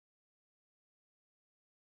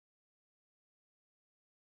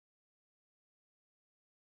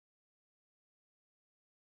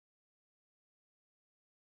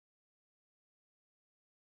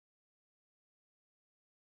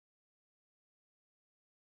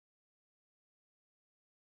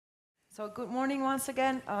So good morning once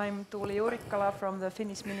again. I'm Tuuli Juurikkala from the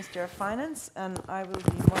Finnish Ministry of Finance, and I will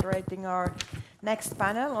be moderating our next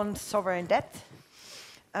panel on sovereign debt.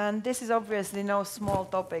 And this is obviously no small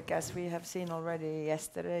topic, as we have seen already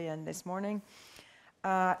yesterday and this morning.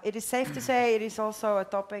 It is safe to say it is also a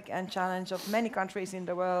topic and challenge of many countries in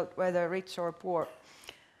the world, whether rich or poor.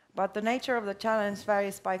 But the nature of the challenge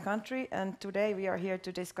varies by country, and today we are here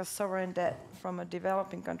to discuss sovereign debt from a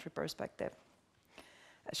developing country perspective.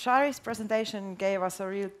 Shari's presentation gave us a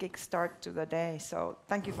real kickstart to the day, so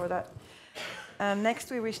thank you for that. And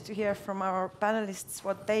next we wish to hear from our panelists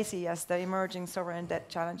what they see as the emerging sovereign debt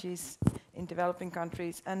challenges in developing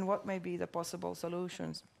countries and what may be the possible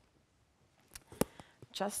solutions.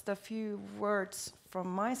 Just a few words from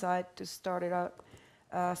my side to start it out.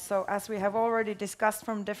 So as we have already discussed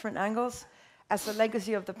from different angles, as a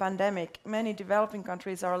legacy of the pandemic, many developing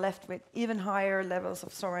countries are left with even higher levels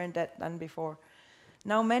of sovereign debt than before.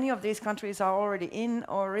 Now many of these countries are already in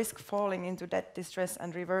or risk falling into debt distress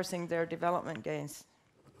and reversing their development gains.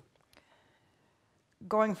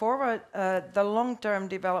 Going forward, the long-term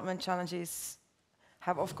development challenges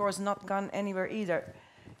have of course not gone anywhere either.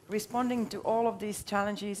 Responding to all of these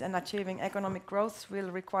challenges and achieving economic growth will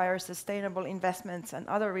require sustainable investments and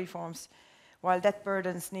other reforms, while debt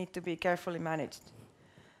burdens need to be carefully managed.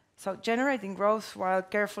 So generating growth while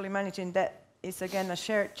carefully managing debt is again a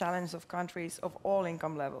shared challenge of countries of all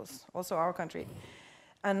income levels, also our country.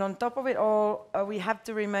 And on top of it all, we have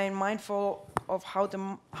to remain mindful of how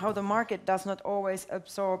the market does not always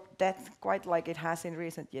absorb debt quite like it has in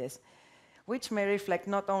recent years, which may reflect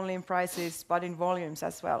not only in prices but in volumes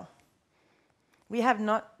as well. We have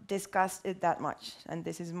not discussed it that much, and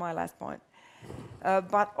this is my last point.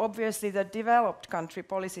 But obviously the developed country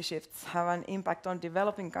policy shifts have an impact on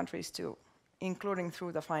developing countries too, including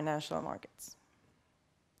through the financial markets.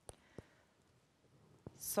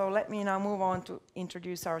 So let me now move on to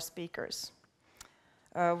introduce our speakers.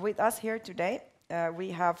 With us here today,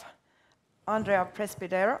 we have Andrea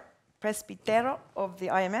Presbitero of the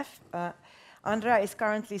IMF. Andrea is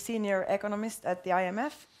currently senior economist at the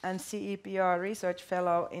IMF and CEPR research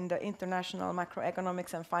fellow in the International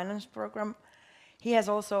Macroeconomics and Finance Program. He has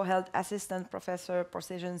also held assistant professor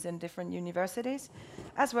positions in different universities,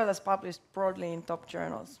 as well as published broadly in top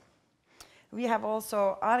journals. We have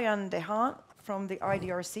also Arjan De Haan from the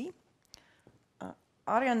IDRC.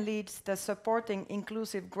 Arjan leads the Supporting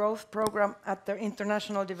Inclusive Growth program at the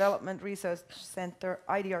International Development Research Centre,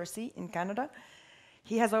 IDRC, in Canada.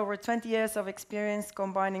 He has over 20 years of experience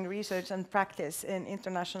combining research and practice in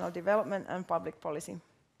international development and public policy.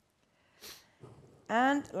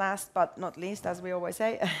 And last but not least, as we always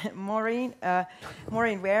say, Maureen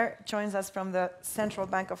Were joins us from the Central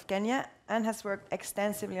Bank of Kenya and has worked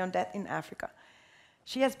extensively on debt in Africa.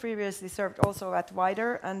 She has previously served also at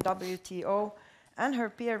WIDER and WTO, and her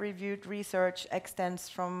peer-reviewed research extends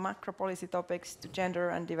from macro policy topics to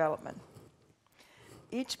gender and development.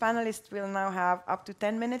 Each panelist will now have up to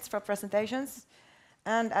 10 minutes for presentations,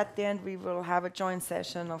 and at the end we will have a joint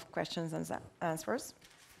session of questions and answers.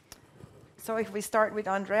 So if we start with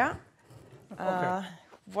Andrea,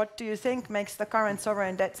 what do you think makes the current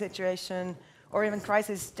sovereign debt situation or even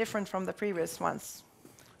crisis different from the previous ones?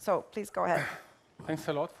 So please go ahead. Thanks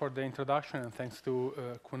a lot for the introduction, and thanks to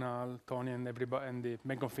Kunal, Tony, and everybody, and the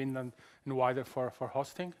Bank of Finland and WIDER for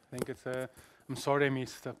hosting. I think it's I'm sorry I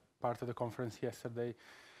missed part of the conference yesterday.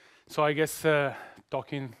 So I guess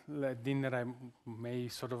talking at dinner, I may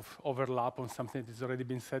sort of overlap on something that's already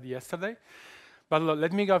been said yesterday. But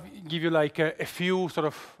let me give you like a few sort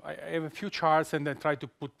of, I have a few charts and then try to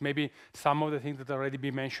put maybe some of the things that already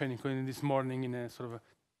been mentioned, including this morning, in a sort of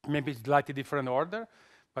maybe slightly different order,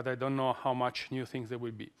 but I don't know how much new things there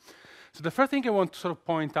will be. So the first thing I want to sort of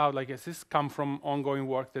point out, like this comes from ongoing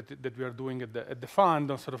work that we are doing at the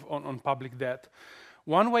fund on sort of on public debt.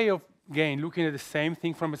 One way of, again, looking at the same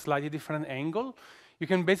thing from a slightly different angle, you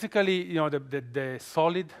can basically, you know, the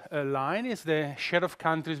solid line is the share of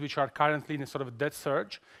countries which are currently in a sort of debt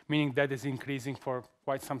surge, meaning debt is increasing for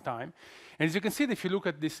quite some time. And as you can see, if you look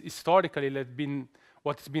at this historically,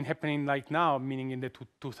 what's been happening right now, meaning in the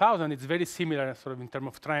 2000, it's very similar sort of in terms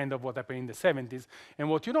of trend of what happened in the 70s. And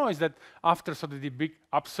what you know is that after sort of the big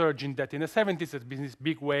upsurge in debt in the 70s, there's been this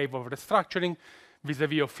big wave of restructuring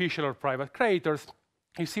vis-a-vis official or private creditors.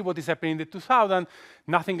 You see what is happening in the 2000,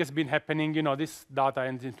 nothing has been happening, you know, this data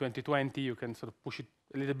ends in 2020, you can sort of push it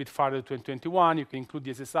a little bit farther to 2021. You can include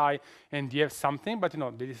the SSI and you have something, but the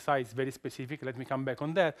SSI is very specific. Let me come back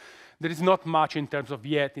on that. There is not much in terms of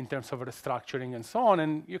restructuring and so on,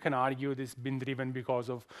 and you can argue this has been driven because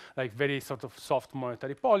of like very sort of soft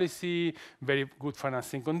monetary policy, very good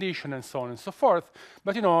financing condition, and so on and so forth.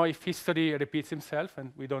 But if history repeats itself,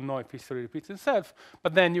 and we don't know if history repeats itself,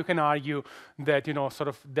 but then you can argue that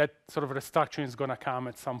that sort of restructuring is going to come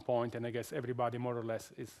at some point, and I guess everybody more or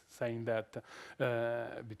less is saying that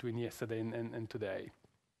between yesterday and today.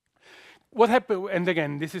 What happened, and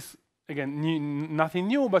again, this is nothing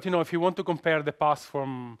new, but if you want to compare the past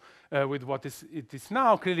from with what it is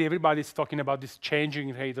now, clearly everybody is talking about this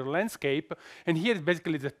changing creditor landscape, and here is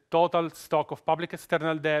basically the total stock of public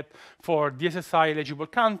external debt for DSSI eligible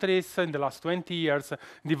countries in the last 20 years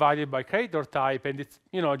divided by creditor type, and it's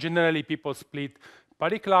generally people split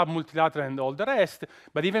Pari Club, multilateral, and all the rest.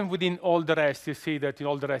 But even within all the rest, you see that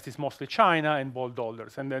all the rest is mostly China and bond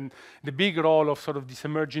holders. And then the big role of sort of this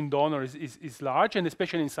emerging donor is large, and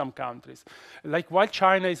especially in some countries. Like while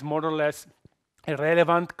China is more or less a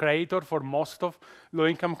relevant creditor for most of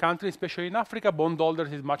low-income countries, especially in Africa,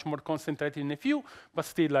 bondholders is much more concentrated in a few, but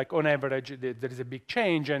still, like on average, there is a big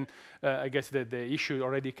change. And I guess the issue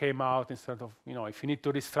already came out instead of, if you need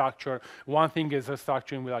to restructure, one thing is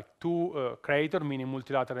restructuring with like two creditors, meaning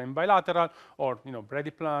multilateral and bilateral, or ready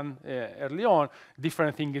plan early on.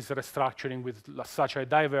 Different thing is restructuring with such a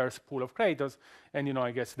diverse pool of creditors. And I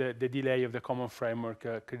guess the delay of the common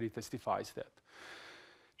framework clearly testifies that.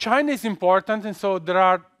 China is important, and so there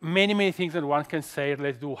are many things that one can say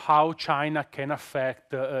related to how China can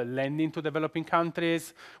affect lending to developing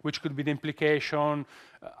countries, which could be the implication.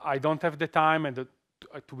 I don't have the time, and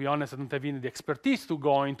to be honest, I don't have even the expertise to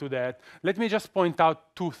go into that. Let me just point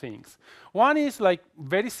out two things. One is like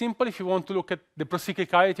very simple. If you want to look at the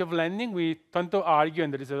procyclicality of lending, we tend to argue,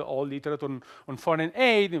 and there is a whole literature on foreign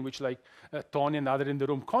aid, in which like Tony and others in the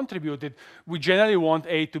room contributed. We generally want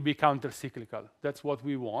aid to be counter-cyclical. That's what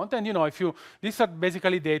we want. And these are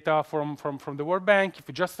basically data from the World Bank. If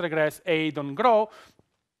you just regress aid on grow,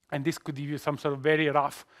 and this could give you some sort of very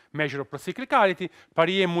rough measure of procyclicality.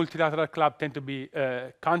 Pari and multilateral club tend to be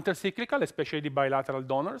counter-cyclical, especially the bilateral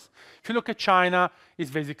donors. If you look at China,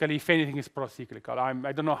 it's basically, if anything, is pro-cyclical.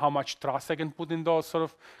 I don't know how much trust I can put in those sort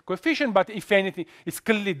of coefficients, but if anything, it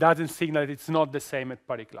clearly doesn't signal that it's not the same at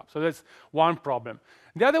Pari club. So that's one problem.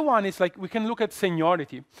 The other one is like we can look at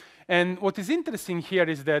seniority. And what is interesting here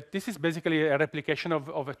is that this is basically a replication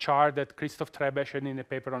of a chart that Christoph Trebesch had in a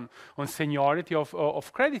paper on seniority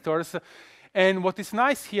of creditors. And what is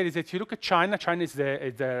nice here is that if you look at China, China is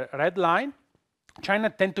the red line. China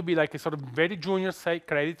tend to be like a sort of very junior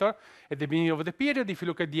creditor at the beginning of the period. If you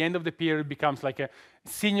look at the end of the period, it becomes like a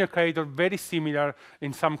senior creditor, very similar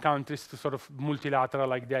in some countries to sort of multilateral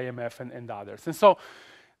like the IMF and others. And so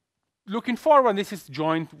looking forward, this is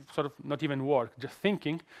joint sort of not even work, just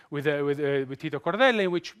thinking with Tito Cordelli,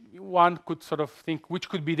 in which one could sort of think which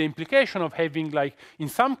could be the implication of having like in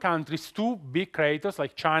some countries two big creditors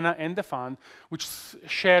like China and the fund, which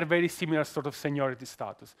share very similar sort of seniority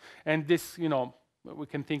status. And this, we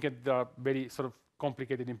can think that there are very sort of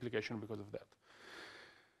complicated implications because of that.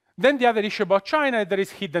 Then the other issue about China, there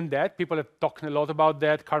is hidden debt. People have talked a lot about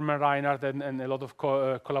that, Carmen Reinhardt and a lot of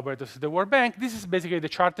collaborators at the World Bank. This is basically the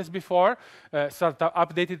chart as before, sort of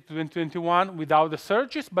updated to 2021 without the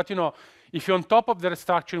surges. But if you're on top of the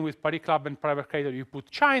restructuring with Pari Club and private creditor, you put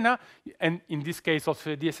China, and in this case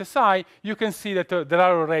also the DSSI, you can see that there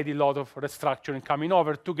are already a lot of restructuring coming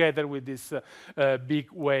over together with these big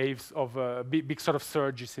waves of big sort of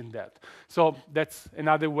surges in debt. So that's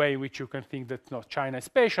another way in which you can think that China is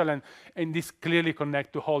special, and this clearly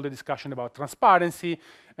connects to whole the discussion about transparency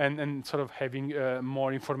and sort of having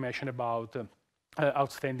more information about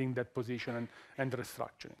outstanding debt position and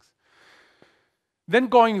restructurings. Then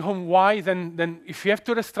going home, why? Then if you have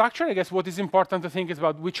to restructure, I guess what is important to think is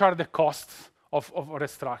about which are the costs of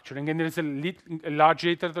restructuring. And there is a large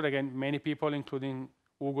literature, again, many people, including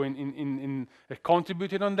Ugo,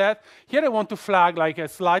 contributed on that. Here I want to flag like a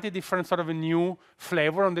slightly different sort of a new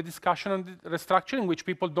flavor on the discussion on the restructuring, which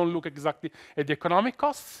people don't look exactly at the economic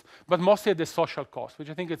costs, but mostly at the social costs, which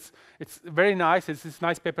I think it's very nice. It's this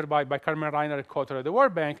nice paper by Carmen Reinhardt and co-author at the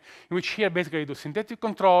World Bank, in which here basically do synthetic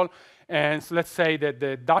control. And so let's say that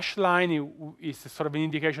the dashed line is sort of an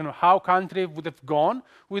indication of how country would have gone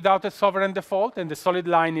without a sovereign default, and the solid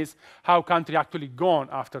line is how country actually gone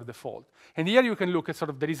after default. And here you can look at sort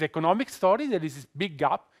of there is economic story, there is this big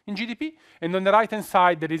gap in GDP, and on the right-hand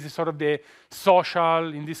side there is sort of the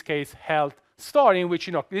social, in this case, health story, in which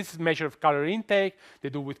this is measure of calorie intake, they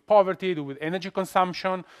do with poverty, do with energy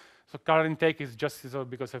consumption. So current intake is just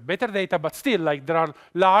because of better data, but still, like, there are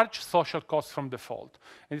large social costs from default.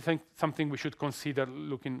 And I think something we should consider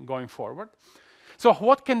going forward. So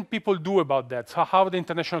what can people do about that? So how the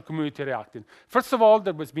international community reacted? First of all,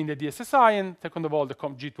 there has been the DSSI, and second of all, the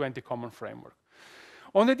G20 Common Framework.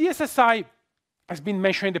 On the DSSI, has been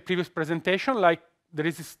mentioned in the previous presentation, like, there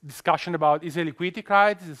is this discussion about, is a liquidity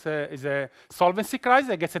crisis, is a solvency crisis?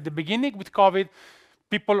 I guess at the beginning with COVID,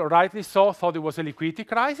 people rightly so thought it was a liquidity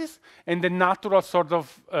crisis, and the natural sort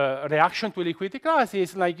of reaction to a liquidity crisis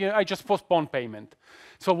is like, I just postpone payment.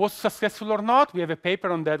 So was successful or not? We have a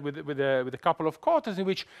paper on that with a couple of quarters in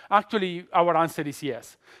which actually our answer is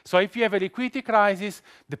yes. So if you have a liquidity crisis,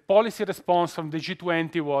 the policy response from the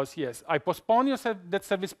G20 was, yes, I postpone your debt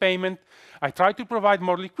service payment, I try to provide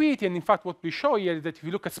more liquidity, and in fact what we show here is that if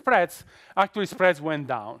you look at spreads, actually spreads went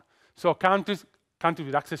down. So countries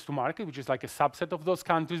with access to market, which is like a subset of those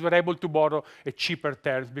countries, were able to borrow at cheaper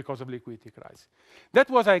terms because of liquidity crisis. That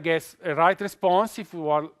was, I guess, a right response if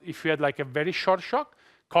you had like a very short shock.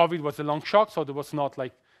 COVID was a long shock, so there was not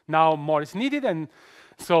like, now more is needed, and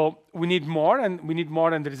so we need more, and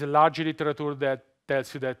there is a large literature that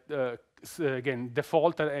tells you that, again,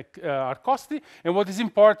 default are costly, and what is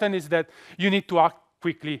important is that you need to act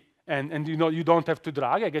quickly. And you don't have to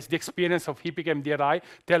drag. I guess the experience of HIPIC MDRI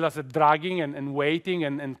tell us that dragging and waiting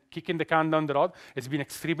and kicking the can down the road has been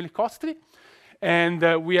extremely costly. And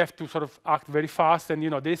we have to sort of act very fast. And the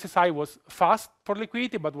SSI was fast for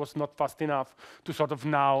liquidity, but was not fast enough to sort of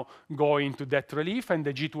now go into debt relief. And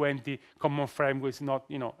the G20 common framework is not,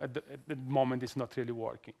 at the moment, it's not really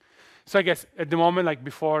working. So I guess at the moment, like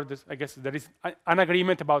before this, I guess there is an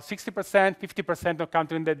agreement about 60%, 50% of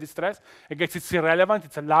countries in that distress. I guess it's irrelevant.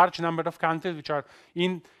 It's a large number of countries which are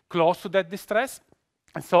close to that distress.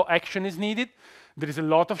 And so action is needed. There is a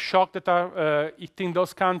lot of shock that are hitting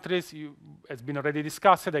those countries. Has been already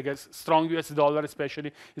discussed. I guess strong US dollar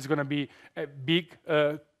especially is going to be a big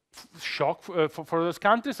shock for those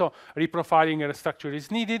countries. So reprofiling and restructuring is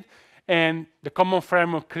needed. And the common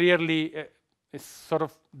framework clearly is sort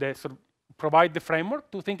of provide the framework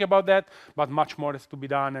to think about that, but much more has to be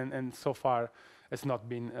done, and so far has not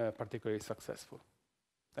been particularly successful.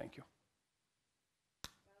 Thank you.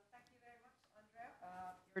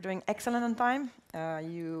 You're doing excellent on time.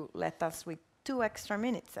 You let us with 2 extra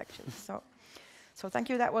minutes, actually. So thank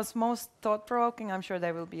you. That was most thought-provoking. I'm sure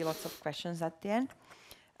there will be lots of questions at the end.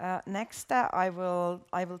 Next, I will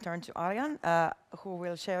turn to Arjan, who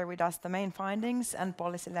will share with us the main findings and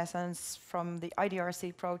policy lessons from the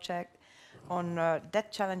IDRC project on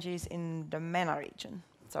debt challenges in the MENA region.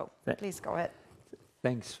 So please go ahead.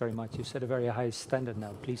 Thanks very much. You set a very high standard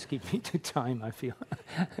now. Please keep me to time, I feel.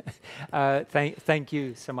 Thank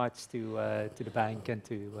you so much to the bank and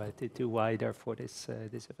to WIDER for this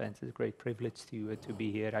event. It's a great privilege to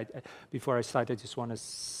be here. Before I start, I just want to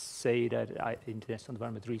say that International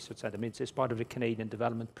Development Research Centre, it's part of the Canadian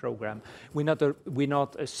Development Programme. We're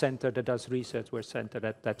not a centre that does research. We're a centre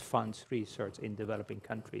that funds research in developing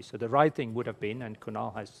countries. So the right thing would have been, and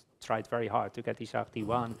Kunal has tried very hard to get Arjan De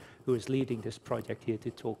Haan, who is leading this project here,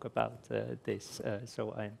 to talk about this.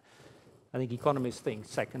 So I think economists think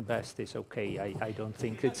second best is okay. I don't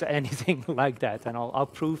think it's anything like that, and I'll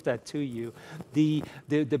prove that to you. The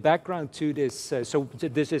background to this, so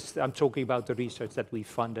this is, I'm talking about the research that we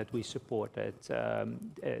funded, we supported.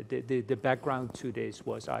 The background to this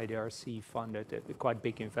was IDRC funded a quite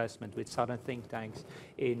big investment with southern think tanks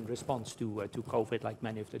in response to COVID, like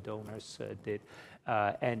many of the donors did.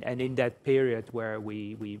 And in that period where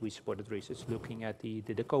we supported research looking at the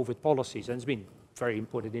COVID policies, and it's been very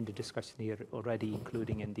important in the discussion here already,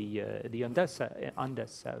 including in the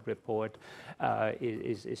Andes report,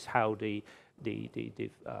 is how the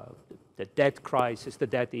debt crisis, the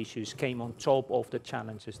debt issues came on top of the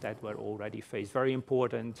challenges that were already faced. Very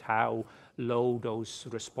important how low those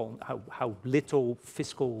how little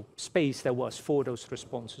fiscal space there was for those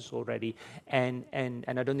responses already, and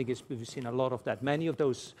I don't think we've seen a lot of that. Many of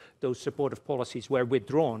those supportive policies were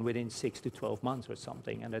withdrawn within 6 to 12 months or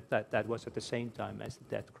something, and that was at the same time as the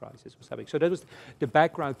debt crisis was happening. So that was the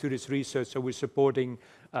background to this research. So we're supporting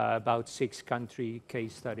about 6 country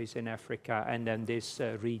case studies in Africa, and then this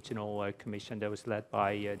regional commission that was led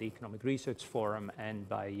by the Economic Research Forum and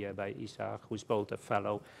by Isaac, who's both a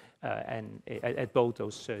fellow and at both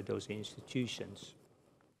those institutions.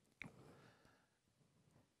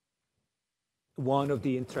 One of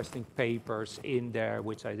the interesting papers in there,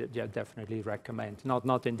 which I definitely recommend,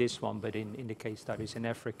 not in this one, but in the case studies in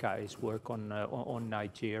Africa, is work on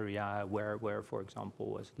Nigeria, where for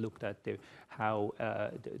example was looked at how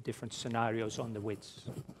the different scenarios on the which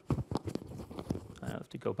have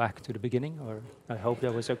to go back to the beginning, or I hope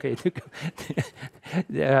that was okay to go.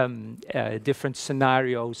 Different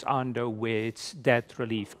scenarios under which debt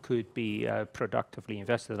relief could be productively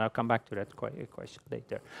invested. And I'll come back to that question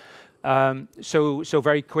later. So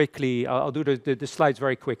very quickly, I'll do the slides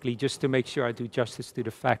very quickly, just to make sure I do justice to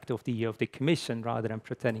the fact of the commission, rather than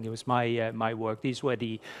pretending it was my work. These were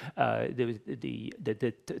the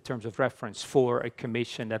terms of reference for a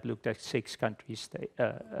commission that looked at 6 countries,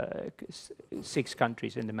 6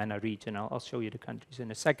 countries in the MENA region. I'll show you the countries in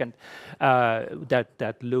a second.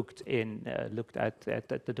 That looked at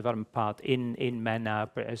the development path in MENA,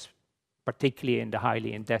 as particularly in the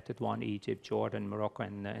highly indebted one, Egypt, Jordan, Morocco,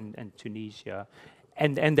 and Tunisia.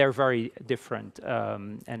 And they're very different,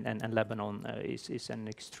 and Lebanon is an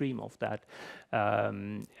extreme of that.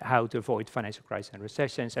 How to avoid financial crisis and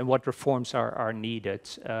recessions, and what reforms are needed.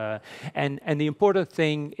 And the important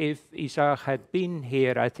thing, if Isaac had been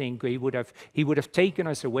here, I think he would have taken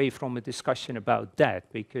us away from a discussion about that,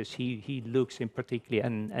 because he looks in particular,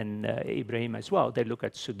 and Ibrahim as well. They look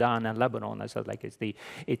at Sudan and Lebanon as like it's the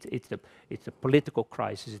political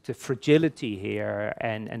crisis, it's the fragility here,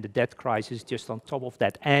 and the debt crisis just on top of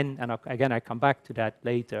that. And again, I come back to that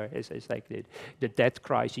later. It's like the debt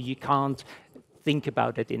crisis. You can't think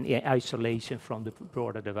about it in isolation from the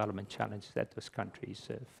broader development challenges that those countries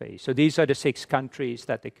face. So these are the 6 countries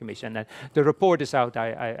that the Commission, and the report is out.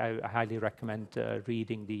 I highly recommend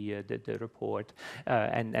reading the report.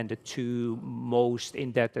 And the 2 most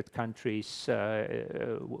indebted countries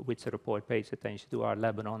which the report pays attention to are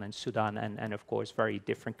Lebanon and Sudan, and of course very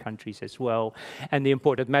different countries as well. And the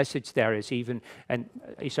important message there is and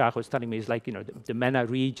Isaac was telling me, is like, the MENA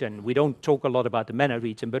region, we don't talk a lot about the MENA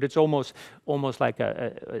region, but it's almost like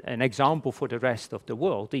an example for the rest of the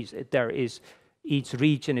world. Each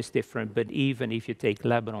region is different, but even if you take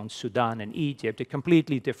Lebanon, Sudan, and Egypt, they're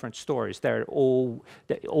completely different stories. All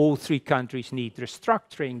 3 countries need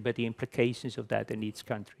restructuring, but the implications of that in each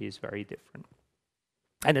country is very different.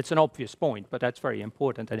 And it's an obvious point, but that's very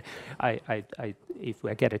important. And if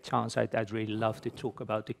I get a chance, I'd really love to talk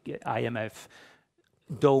about the IMF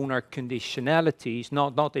donor conditionalities,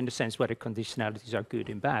 not in the sense whether conditionalities are good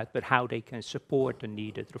and bad, but how they can support the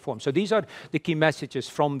needed reform. So these are the key messages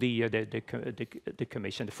from the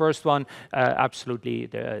Commission. The first one absolutely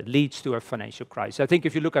leads to a financial crisis. I think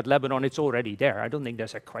if you look at Lebanon, it's already there. I don't think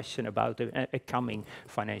there's a question about a coming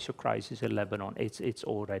financial crisis in Lebanon. It's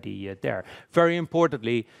already there. Very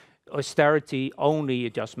importantly, austerity only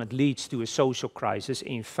adjustment leads to a social crisis.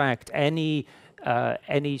 In fact, any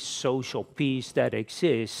social peace that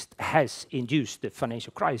exists has induced the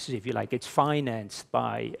financial crisis, if you like. It's financed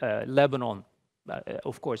by Lebanon.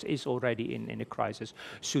 Of course, is already in a crisis.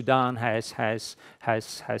 Sudan has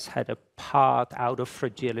had a path out of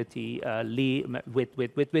fragility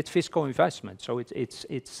with fiscal investment. So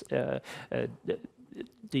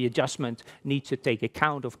the adjustment needs to take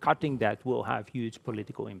account of cutting that will have huge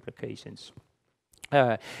political implications.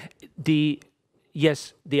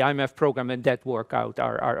 Yes, the IMF program and debt workout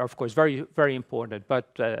are of course very, very important,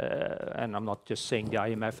 but and I'm not just saying the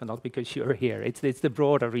IMF and not because you're here, it's the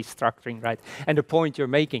broader restructuring, right? And the point you're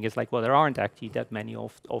making is like, well, there aren't actually that many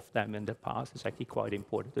of them in the past. It's actually quite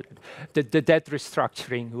important. The debt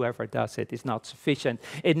restructuring, whoever does it, is not sufficient.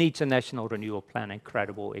 It needs a national renewal plan and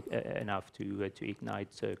credible enough to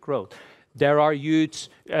ignite growth. There are huge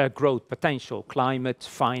growth potential. Climate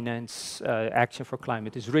finance, action for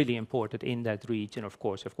climate is really important in that region, of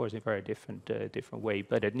course in a very different way.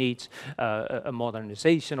 But it needs a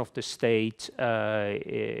modernization of the state.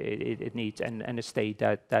 It needs and a state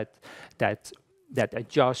that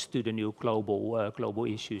adjusts to the new global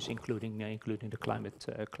issues, including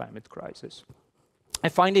the climate crisis.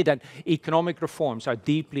 And finally, that economic reforms are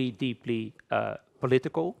deeply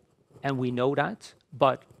political, and we know that,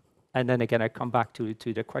 but. And then again, I come back to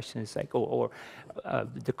the question, it's like, the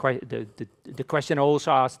question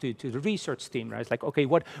also asked to the research team, right? It's like, okay,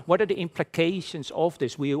 what are the implications of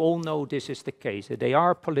this? We all know this is the case. They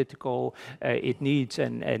are political. It needs,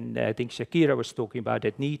 and I think Shakira was talking about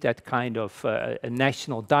it, need that kind of a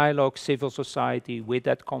national dialogue, civil society with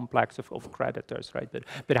that complex of creditors, right? But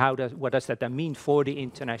what does that then mean for the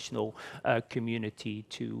international community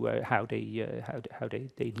to how they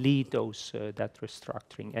lead that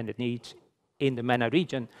restructuring? And it needs, in the MENA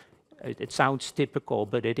region, it sounds typical,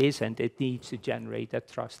 but it isn't. It needs to generate that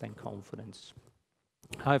trust and confidence.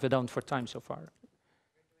 How have I done for time so far? We're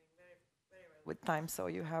doing very well with time, so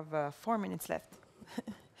you have 4 minutes left.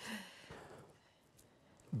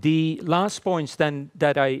 The last points then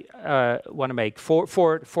that I want to make,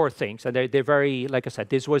 four things, and they're very, like I said,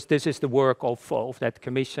 this is the work of that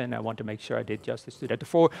commission. I want to make sure I did justice to that.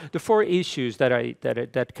 The four issues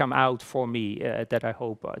that come out for me that I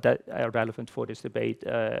hope that are relevant for this debate.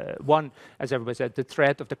 One, as everybody said, the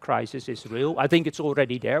threat of the crisis is real. I think it's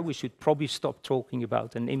already there. We should probably stop talking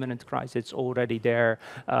about an imminent crisis. It's already there.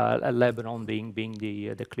 Lebanon being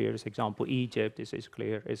the clearest example. Egypt is a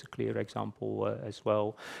clear example as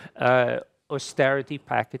well. Austerity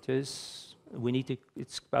packages,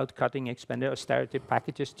 it's about cutting expenditure. Austerity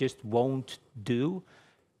packages just won't do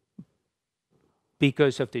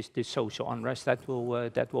because of this social unrest that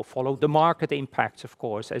will follow. The market impacts, of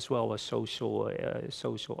course, as well as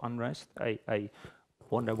social unrest. I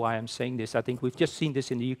wonder why I'm saying this. I think we've just seen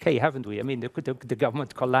this in the UK, haven't we? I mean, the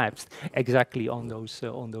government collapsed exactly on those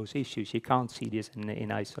issues. You can't see this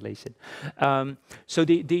in isolation. So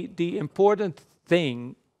the important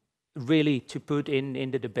thing really to put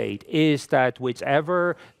in the debate is that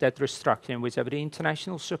whichever that restructuring, whichever the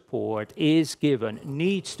international support is given,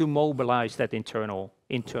 needs to mobilize that internal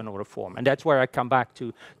reform. And that's where I come back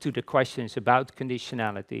to the questions about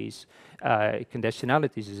conditionalities.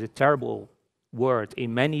 Conditionalities is a terrible word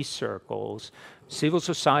in many circles.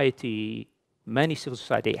 Many civil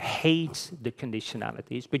society hates the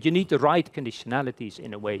conditionalities, but you need the right conditionalities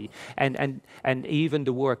in a way. And even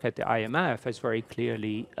the work at the IMF has very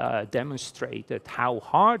clearly demonstrated how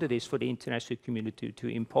hard it is for the international community to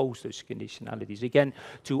impose those conditionalities. Again,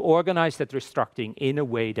 to organize that restructuring in a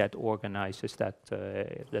way that organizes that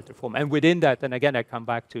reform. And within that, and again I come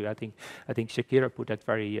back to, I think Shakira put that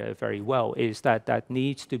very well, is that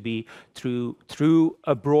needs to be through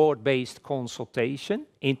a broad-based consultation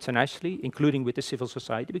internationally, including with the civil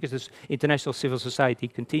society, because this international civil society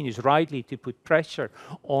continues rightly to put pressure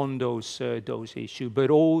on those issues,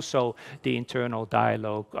 but also the internal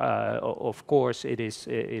dialogue. Of course, it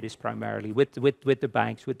is primarily with the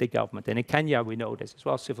banks, with the government, and in Kenya we know this as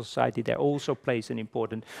well. Civil society there also plays an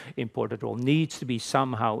important role. Needs to be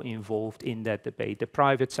somehow involved in that debate. The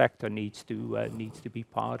private sector needs to be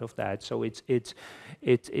part of that. So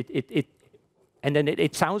and then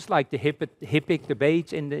it sounds like the HIPC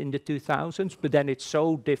debates in the 2000s, but then it's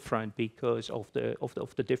so different because of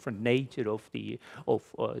the different nature of the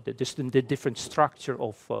different structure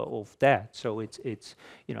of that. So it's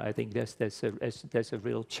I think there's a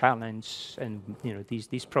real challenge, and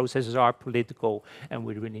these processes are political, and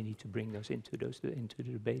we really need to bring those into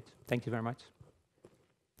the debate. Thank you very much.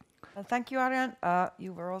 Thank you, Arjan.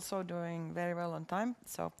 You were also doing very well on time,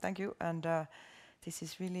 so thank you. And this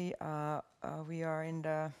is really, I'm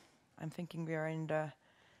thinking we are in the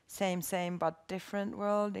same but different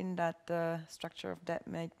world, in that the structure of debt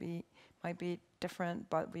might be different,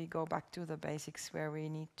 but we go back to the basics where we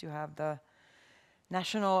need to have the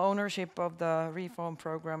national ownership of the reform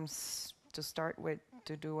programs to start with,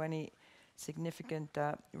 to do any significant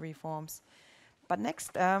reforms. But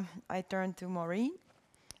next, I turn to Maureen.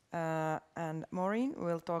 And Maureen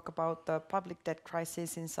will talk about the public debt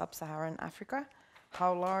crisis in sub-Saharan Africa.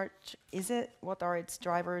 How large is it? What are its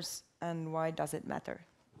drivers? And why does it matter?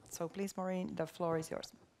 So please, Maureen, the floor is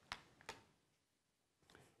yours.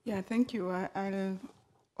 Yeah, thank you. I'll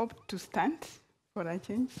opt to stand for a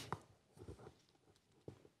change.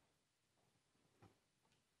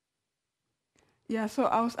 Yeah, so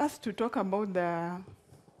I was asked to talk about the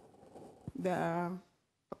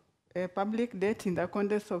public debt in the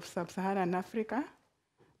context of sub-Saharan Africa.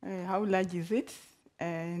 How large is it?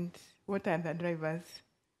 And what are the drivers?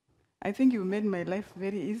 I think you made my life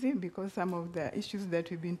very easy, because some of the issues that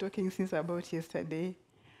we've been talking since about yesterday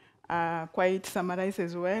are quite summarized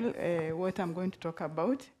as well, what I'm going to talk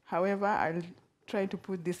about. However, I'll try to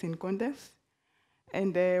put this in context.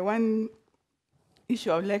 And one issue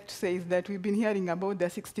I would like to say is that we've been hearing about the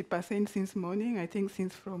 60% since morning, I think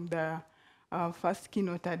since from the first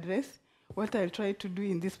keynote address. What I'll try to do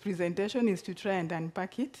in this presentation is to try and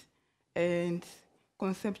unpack it and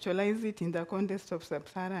conceptualize it in the context of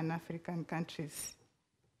sub-Saharan African countries.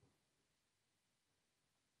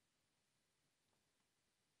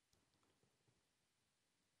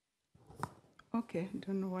 Okay,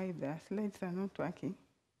 don't know why the slides are not working.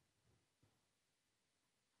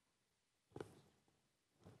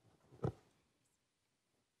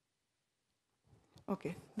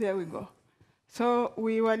 Okay, there we go. So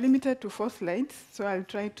we were limited to 4 slides, so I'll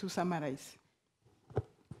try to summarize.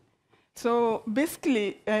 So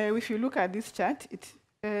basically, if you look at this chart,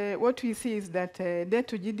 what we see is that debt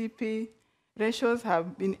to GDP ratios have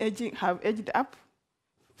edged up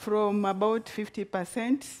from about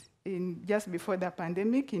 50% in just before the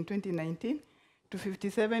pandemic in 2019 to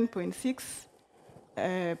 57.6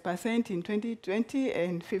 in 2020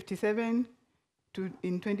 and 57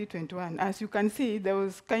 in 2021. As you can see, there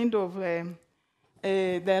was kind of the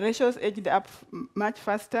ratios edged up much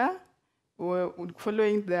faster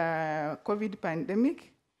following the COVID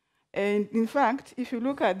pandemic. And in fact, if you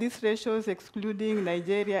look at these ratios, excluding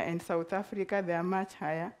Nigeria and South Africa, they are much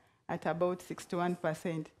higher at about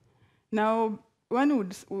 61%. Now,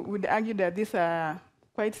 one would argue that these are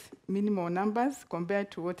quite minimal numbers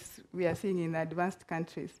compared to what we are seeing in advanced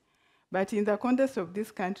countries. But in the context of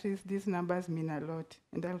these countries, these numbers mean a lot,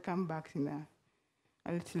 and I'll come back in a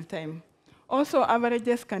little time. Also,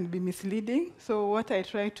 averages can be misleading, so what I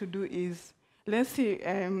try to do is, let's see,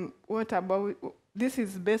 this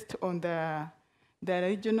is based on the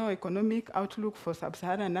regional economic outlook for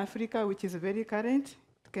sub-Saharan Africa, which is very current.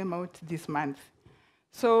 It came out this month.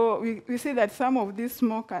 So we see that some of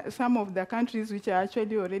the countries which are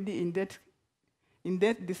actually already in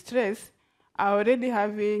debt distress are already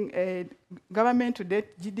having a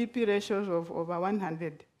government-to-debt GDP ratios of over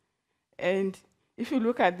 100. And if you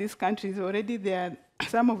look at these countries, already there are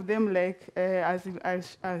some of them, like as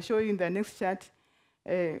I'll show you in the next chart,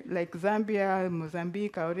 like Zambia,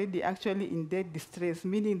 Mozambique are already actually in debt distress,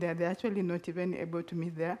 meaning that they're actually not even able to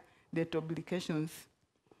meet their debt obligations.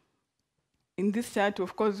 In this chart,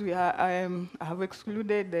 of course, I have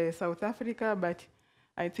excluded South Africa, but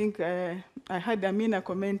I think I had Amina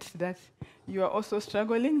comment that you are also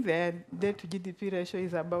struggling. The debt to GDP ratio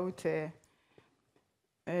is about,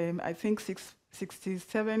 I think,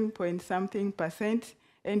 67 point something %.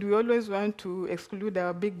 And we always want to exclude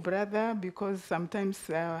our big brother because sometimes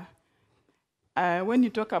when you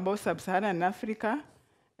talk about sub-Saharan Africa,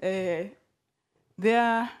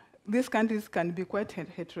 these countries can be quite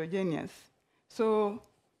heterogeneous. So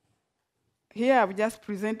here I've just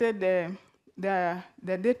presented the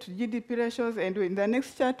debt to GDP ratios, and in the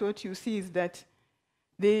next chart, what you see is that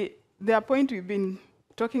the point we've been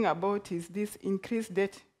talking about is this increased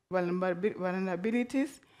debt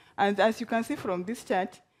vulnerabilities. And as you can see from this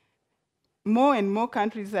chart, more and more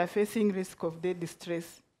countries are facing risk of debt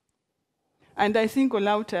distress. And I single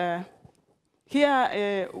out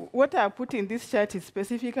here, what I put in this chart is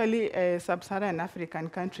specifically sub-Saharan African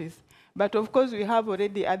countries. But of course, we have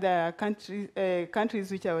already other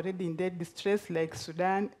countries which are already in debt distress, like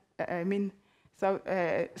Sudan.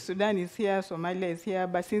 Sudan is here, Somalia is here,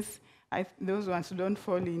 but since those ones don't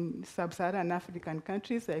fall in sub-Saharan African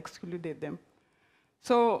countries, I excluded them.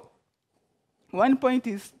 So one point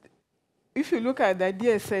is, if you look at the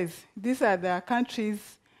DSAs, these are the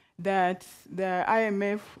countries that the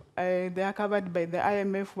IMF, they are covered by the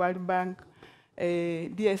IMF, World Bank,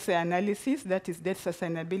 DSA analysis, that is debt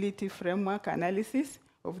sustainability framework analysis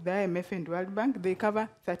of the IMF and World Bank. They cover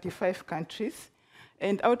 35 countries.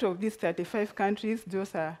 And out of these 35 countries,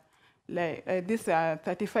 these are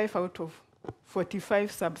 35 out of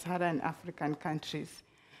 45 sub-Saharan African countries.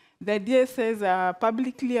 The DSAs are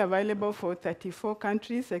publicly available for 34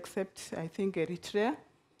 countries, except, I think, Eritrea.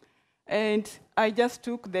 And I just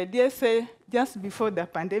took the DSA just before the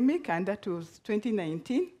pandemic, and that was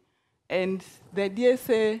 2019. And the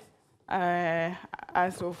DSA,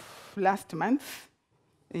 as of last month,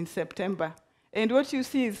 in September. And what you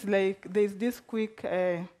see is like there's this quick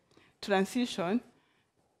transition.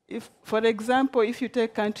 For example, if you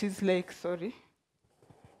take countries like,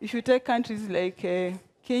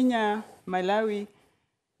 Kenya, Malawi,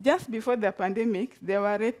 just before the pandemic,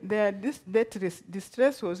 this debt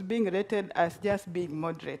distress was being rated as just being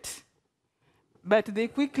moderate. But they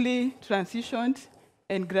quickly transitioned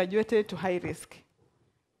and graduated to high risk.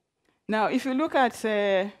 Now, if you look at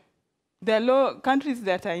the countries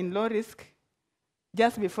that are in low risk,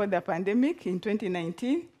 just before the pandemic in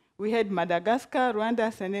 2019, we had Madagascar,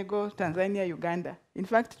 Rwanda, Senegal, Tanzania, Uganda. In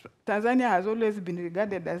fact, Tanzania has always been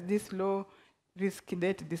regarded as this low risk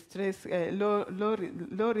debt distress, low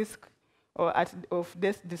risk of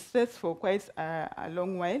debt distress for quite a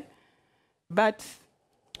long while. But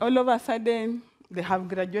all of a sudden, they have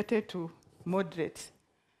graduated to moderate.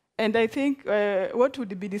 And I think what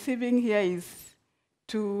would be deceiving here is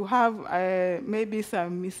to have maybe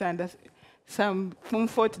some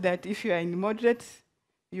comfort that if you are in moderate,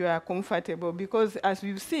 you are comfortable. Because as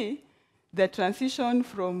we see, the transition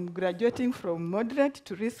from graduating from moderate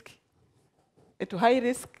to risk to high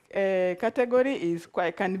risk category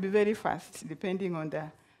can be very fast, depending on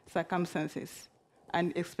the circumstances,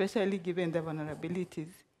 and especially given the vulnerabilities.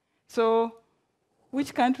 So,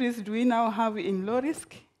 which countries do we now have in low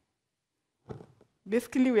risk?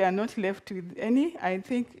 Basically, we are not left with any. I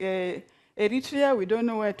think Eritrea, we don't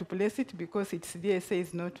know where to place it because its DSA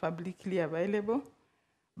is not publicly available.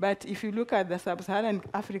 But if you look at the sub-Saharan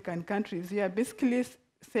African countries, we are basically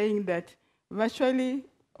saying that virtually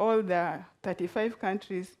all the 35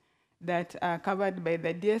 countries that are covered by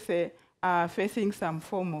the DSA are facing some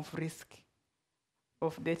form of risk,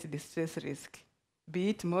 of debt distress risk, be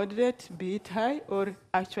it moderate, be it high, or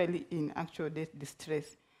actually in actual debt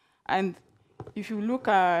distress. And if you look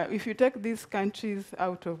if you take these countries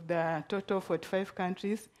out of the total 45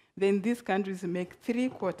 countries, then these countries make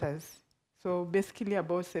 3/4, so basically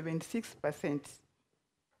about 76%.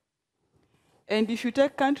 And if you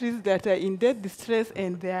take countries that are in debt distress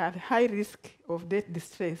and they are at high risk of debt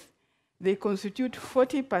distress, they constitute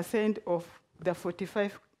 40% of the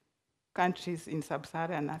 45 countries in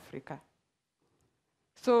sub-Saharan Africa.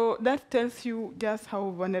 So that tells you just how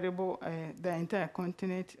vulnerable the entire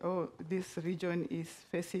continent or this region is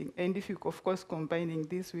facing. And if you, of course, combining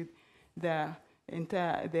this with the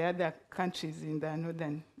other countries in the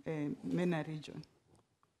northern MENA region.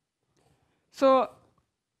 So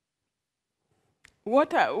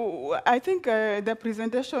what I think the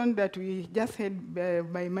presentation that we just had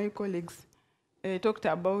by my colleagues talked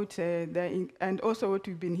about, and also what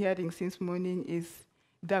we've been hearing since morning is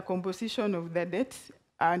the composition of the debt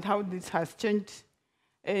and how this has changed.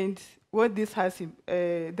 And what this has,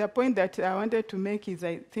 the point that I wanted to make is,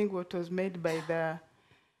 I think what was made by the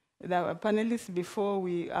panelists before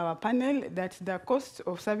our panel, that the cost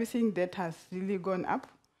of servicing debt has really gone up.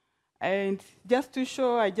 And just to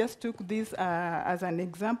show, I just took this as an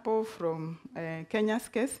example from Kenya's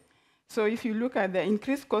case. So if you look at the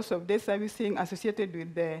increased cost of debt servicing associated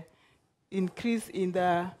with the increase in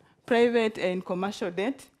the private and commercial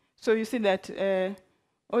debt, so you see that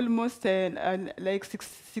almost like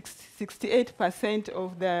 68%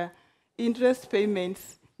 of the interest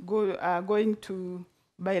payments are going to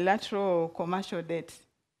bilateral or commercial debt.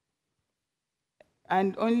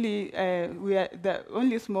 And only the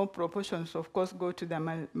only small proportions, of course, go to the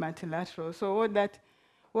multilateral. So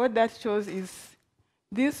what that shows is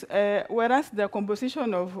this, whereas the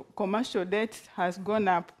composition of commercial debt has gone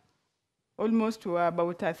up almost to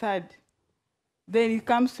about 1/3, then it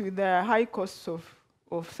comes with the high costs of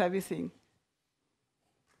servicing.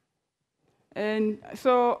 And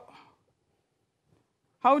so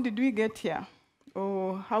how did we get here?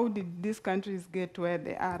 Or how did these countries get where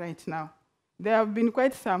they are right now? There have been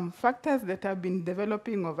quite some factors that have been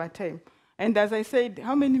developing over time. And as I said,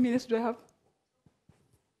 how many minutes do I have?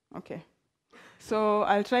 Okay. So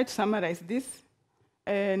I'll try to summarize this.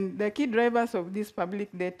 And the key drivers of this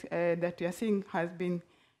public debt that we are seeing has been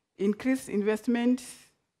increased investment,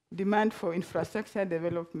 demand for infrastructure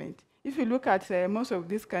development. If you look at most of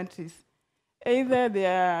these countries, either they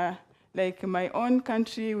are, like my own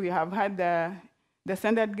country, we have had the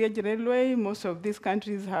standard gauge railway. Most of these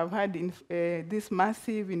countries have had this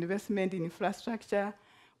massive investment in infrastructure.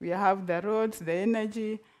 We have the roads, the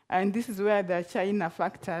energy, and this is where the China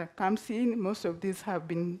factor comes in. Most of these have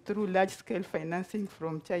been through large-scale financing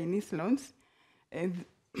from Chinese loans. And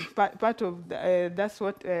part of that's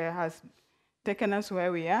what has taken us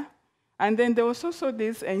where we are. And then there was also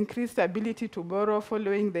this increased ability to borrow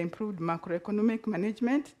following the improved macroeconomic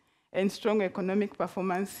management and strong economic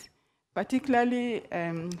performance, particularly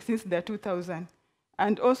since the 2000s.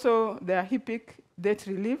 And also the HIPC debt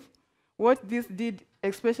relief. What this did,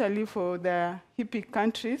 especially for the HIPC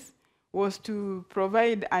countries, was to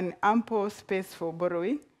provide an ample space for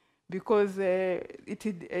borrowing, because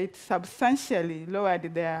it substantially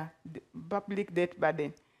lowered their public debt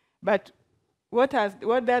burden. But what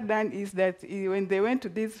that done is that when they went to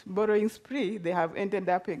this borrowing spree, they have ended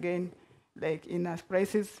up again like in a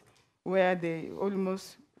crisis where they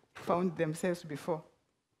almost found themselves before.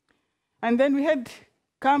 And then we had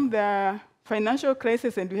come the financial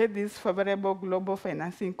crisis, and we had these favorable global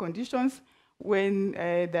financing conditions when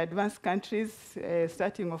the advanced countries,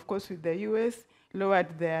 starting of course with the US,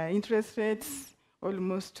 lowered their interest rates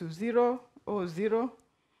almost to zero.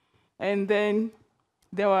 And then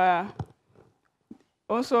there were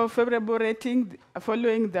also favorable rating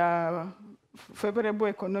following the favorable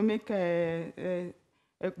economic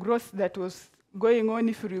growth that was going on.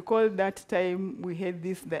 If you recall, that time we had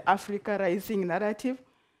the Africa rising narrative.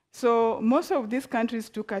 So most of these countries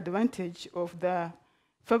took advantage of the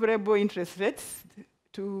favorable interest rates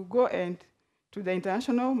to go and to the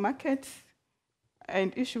international market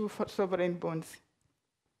and issue sovereign bonds.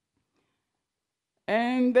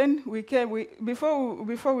 And then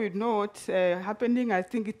before we know what's happening, I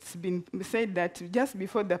think it's been said that just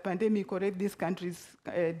before the pandemic, already these countries'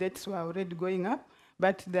 debts were already going up.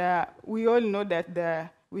 But we all know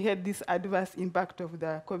that we had this adverse impact of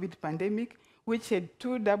the COVID pandemic, which had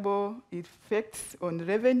two double effects on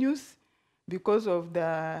revenues, because of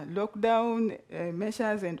the lockdown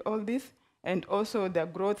measures and all this, and also the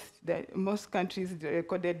growth that most countries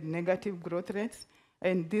recorded negative growth rates,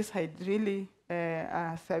 and this had really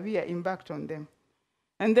a severe impact on them.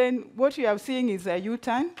 And then what we are seeing is a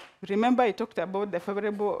U-turn. Remember, I talked about the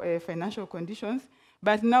favorable financial conditions,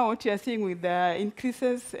 but now what you are seeing with the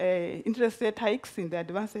increases, interest rate hikes in the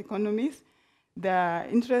advanced economies, the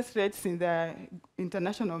interest rates in the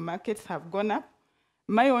international markets have gone up.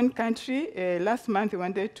 My own country, last month,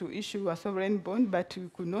 wanted to issue a sovereign bond, but we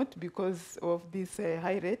could not because of these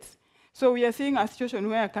high rates. So we are seeing a situation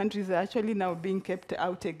where countries are actually now being kept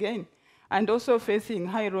out again, and also facing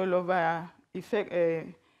high rollover effect,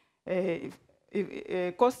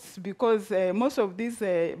 costs, because most of these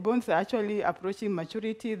bonds are actually approaching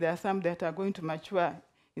maturity. There are some that are going to mature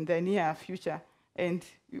in the near future, and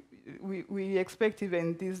we expect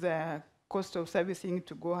even this cost of servicing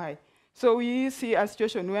to go high. So we see a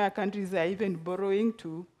situation where countries are even borrowing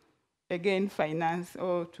to, again, finance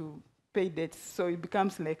or to pay debts. So it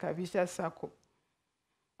becomes like a vicious circle.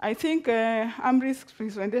 I think Amri's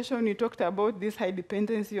presentation, you talked about this high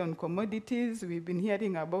dependency on commodities. We've been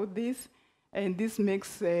hearing about this, and this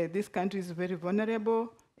makes these countries very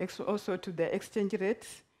vulnerable, also to the exchange rate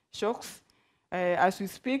shocks. As we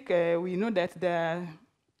speak, we know that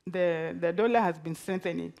the dollar has been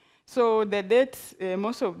strengthening. So the debt,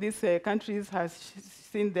 most of these countries have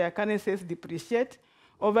seen their currencies depreciate.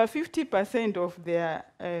 Over 50% of their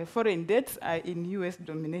foreign debts are in US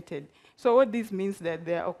dominated. So what this means that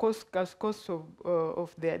their cost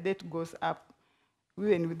of their debt goes up,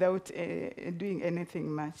 even without doing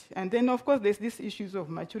anything much. And then, of course, there's these issues of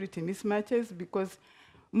maturity mismatches, because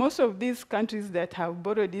most of these countries that have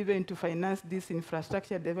borrowed even to finance this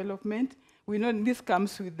infrastructure development, we know this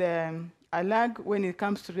comes with a lag when it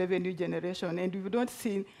comes to revenue generation, and we don't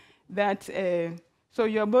see that. So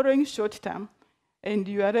you're borrowing short term, and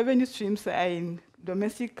your revenue streams are in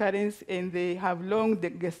domestic currency, and they have long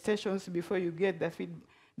gestations before you get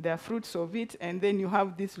the fruits of it, and then you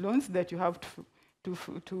have these loans that you have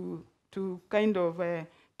to kind of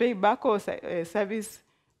pay back or service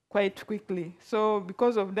quite quickly. So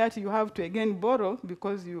because of that, you have to again borrow,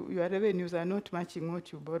 because your revenues are not matching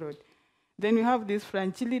what you borrowed. Then you have these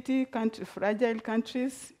fragile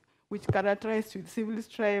countries, which characterized with civil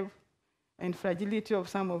strife and fragility of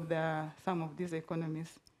some of these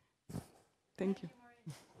economies. Thank you.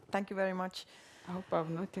 Thank you very much. I hope I've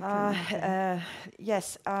not taken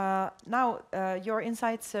Yes. Now, your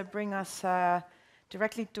insights bring us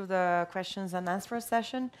directly to the questions and answers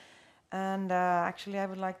session. And actually, I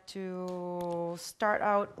would like to start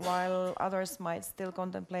out while others might still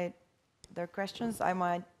contemplate their questions. I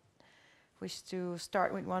might wish to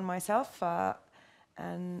start with one myself,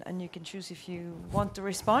 and you can choose if you want to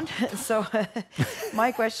respond. So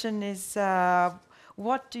my question is,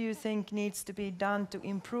 what do you think needs to be done to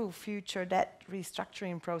improve future debt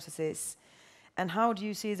restructuring processes? And how do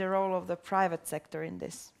you see the role of the private sector in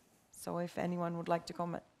this? So if anyone would like to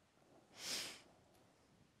comment.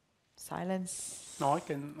 Silence. No, I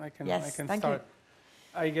can Yes, thank start.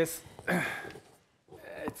 you. I guess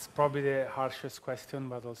it's probably the harshest question,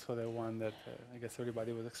 but also the one that I guess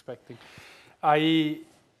everybody was expecting. I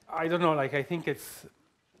don't know. Like, I think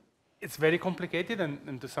it's very complicated,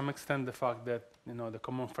 and to some extent the fact that the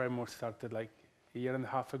common framework started like a year and a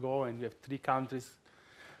half ago, and we have 3 countries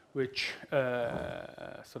which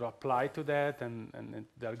sort of apply to that, and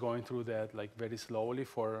they're going through that like very slowly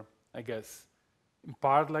for, I guess, in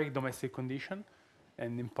part like domestic condition,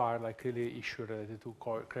 and in part like really issue related to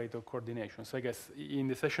creditor coordination. So I guess in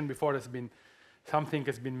the session before something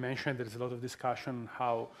has been mentioned. There's a lot of discussion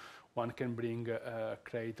how one can bring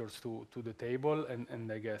creditors to the table,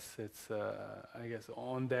 and I guess it's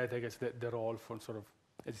on that, I guess the role for sort of,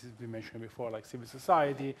 as has been mentioned before, like civil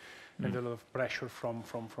society, and a lot of pressure from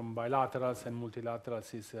bilaterals and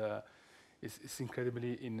multilaterals is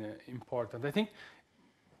incredibly important, I think.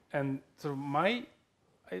 And so my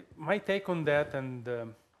take on that,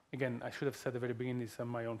 and again, I should have said at the very beginning, is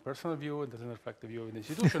my own personal view. It doesn't reflect the view of the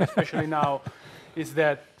institution, especially now, is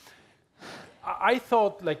that I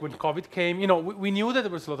thought, like when COVID came, we knew that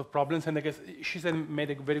there was a lot of problems, and I guess she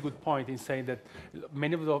made a very good point in saying that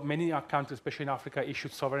many countries, especially in Africa,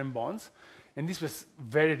 issued sovereign bonds, and this was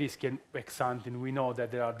very risky and ex ante. And we know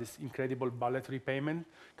that there are this incredible bullet repayment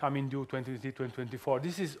coming due 2023, 2024.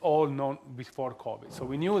 This is all known before COVID, so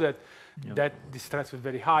we knew that that distress was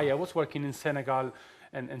very high. I was working in Senegal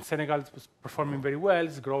and Senegal was performing very well,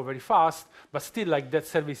 it's grow very fast, but still like that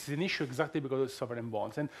service is an issue exactly because of sovereign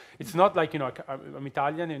bonds. And it's not like, you know, I'm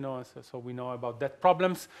Italian, you know, so we know about that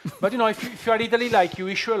problems. But, you know, if you are Italy, like you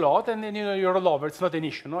issue a lot and then, you know, you roll over, it's not an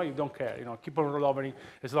issue, no, you don't care, you know, keep on rollovering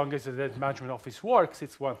as long as the debt management office works,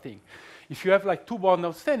 it's one thing. If you have like 2 bonds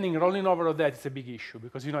outstanding, rolling over of that is a big issue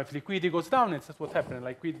because, you know, if liquidity goes down, it's just what happened.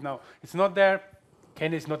 Liquidity now, it's not there.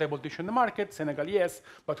 Kenya is not able to issue in the market, Senegal yes,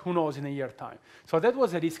 but who knows in a year's time. So that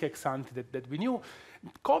was a risk ex ante that we knew.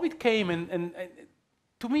 COVID came and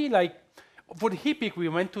to me, like, for the HIPIC, we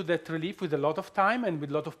went to that relief with a lot of time and with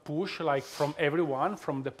a lot of push, like from everyone,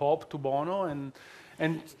 from the Pope to Bono, and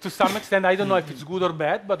to some extent, I don't know if it's good or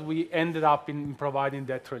bad, but we ended up in providing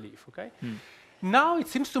that relief, okay? Now it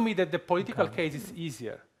seems to me that the political case is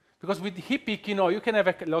easier. Because with HIPIC, you know, you can have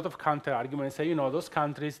a lot of counter arguments, say, you know, those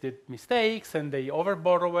countries did mistakes and they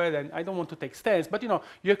overborrowed, and I don't want to take stance, but you know,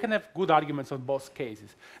 you can have good arguments on both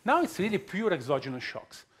cases. Now it's really pure exogenous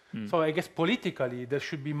shocks. So I guess politically, there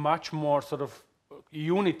should be much more sort of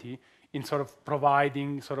unity in sort of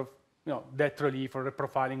providing sort of, you know, debt relief or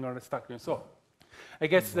reprofiling or restructuring. So I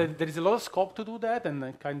guess that there is a lot of scope to do that,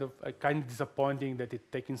 and kind of disappointing that it's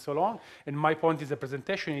taking so long. And my point is the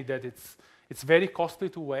presentation is that it's very costly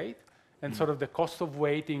to wait, and sort of the cost of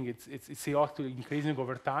waiting, it's actually increasing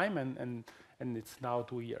over time, and it's now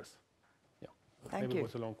 2 years. Yeah. Thank Maybe you. It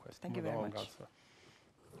was a long question. Thank you very much. Answer.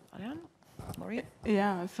 Arjan? Maureen?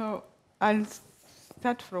 Yeah, so I'll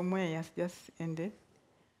start from where I just ended.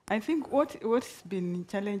 I think what's been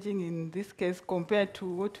challenging in this case compared to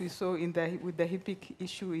what we saw with the HIPIC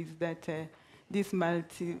issue is that this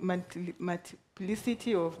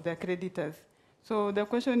multiplicity of the creditors. So the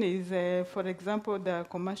question is, for example, the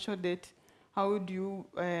commercial debt, how do you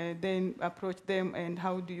then approach them, and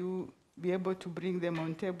how do you be able to bring them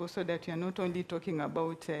on table so that you're not only talking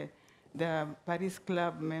about the Paris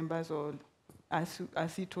Club members or as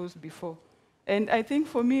it was before. And I think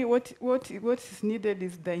for me, what is needed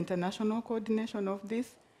is the international coordination of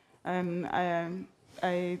this. I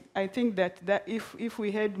think that if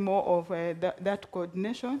we had more of that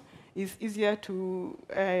coordination, it's easier to,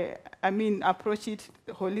 approach it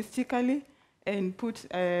holistically and put.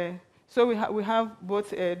 So we have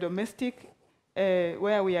both domestic,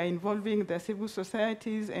 where we are involving the civil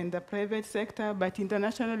societies and the private sector, but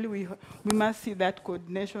internationally we must see that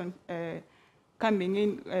coordination coming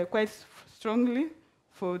in quite strongly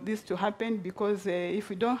for this to happen, because if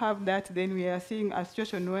we don't have that, then we are seeing a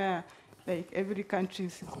situation where like every country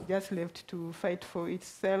is just left to fight for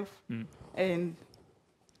itself. And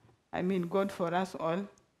I mean, God for us all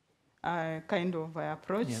kind of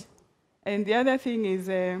approach. Yep. And the other thing is,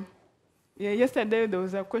 yesterday there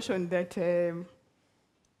was a question that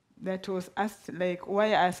that was asked, like,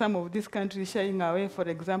 why are some of these countries shying away, for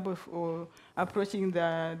example, for approaching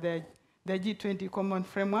the G20 common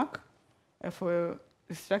framework for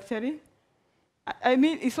restructuring? I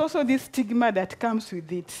mean, it's also this stigma that comes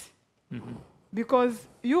with it. Because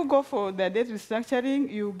you go for the debt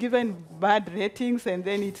restructuring, you're given bad ratings, and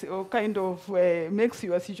then it all kind of makes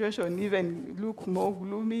your situation even look more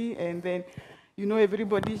gloomy, and then, you know,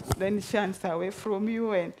 everybody then shuns away from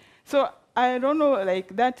you. And so I don't know,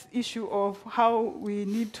 like, that issue of how we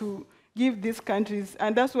need to give these countries,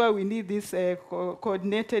 and that's why we need this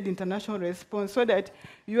coordinated international response, so that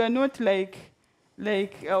you are not like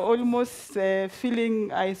almost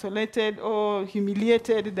feeling isolated or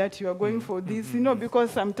humiliated that you are going for this, you know,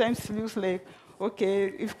 because sometimes it looks like,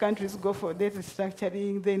 okay, if countries go for debt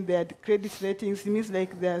restructuring, then their credit ratings, it means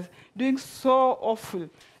like they're doing so awful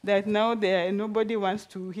that now nobody wants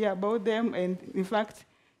to hear about them. And in fact,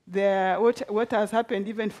 what has happened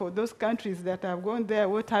even for those countries that have gone there,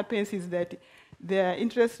 what happens is that their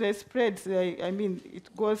interest rate spreads,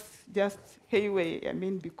 it goes just hayway,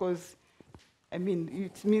 because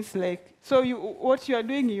it means like, so what you are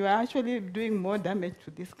doing, you are actually doing more damage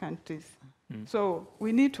to these countries. So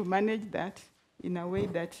we need to manage that in a way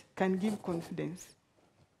that can give confidence.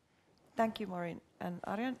 Thank you, Maureen. And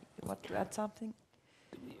Arjan, you want to add something?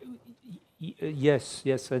 Yes,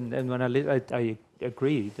 and when I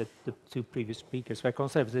agree that the two previous speakers, my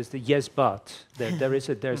concept is the yes, but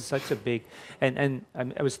there's such a big, and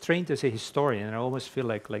I was trained as a historian, and I almost feel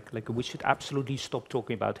like we should absolutely stop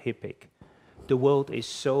talking about HIPIC. The world is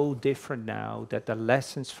so different now that the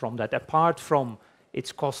lessons from that, apart from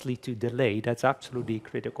it's costly to delay, that's absolutely a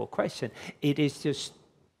critical question. It is just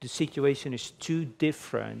the situation is too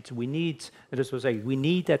different. We need, as I was saying, we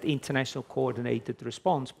need that international coordinated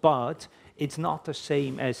response, but it's not the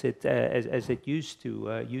same as it used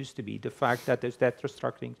to be. The fact that those debt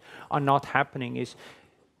restructurings are not happening is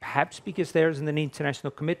perhaps because there's an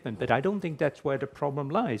international commitment, but I don't think that's where the problem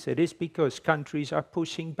lies. It is because countries are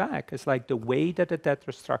pushing back. It's like the way that the debt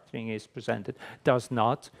restructuring is presented does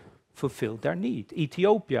not fulfill their need.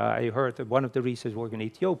 Ethiopia, I heard that one of the research work in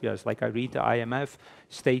Ethiopia is like I read the IMF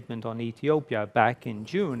statement on Ethiopia back in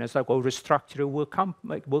June. It's like, oh, restructuring will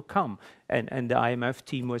come, and the IMF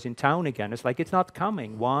team was in town again. It's like it's not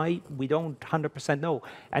coming. Why? We don't 100% know,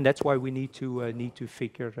 and that's why we need to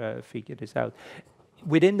figure this out.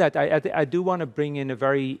 Within that, I do want to bring in a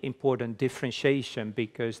very important differentiation,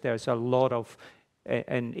 because there's a lot of,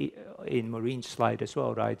 and in Maureen's slide as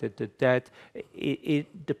well, right, that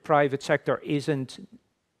the private sector isn't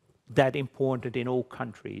that important in all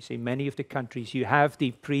countries. In many of the countries, you have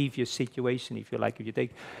the previous situation, if you like. If you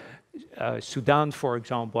take Sudan, for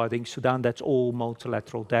example, I think Sudan, that's all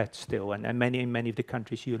multilateral debt still, and in many of the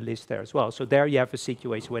countries you list there as well. So there you have a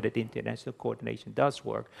situation where the international coordination does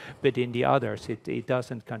work, but in the others it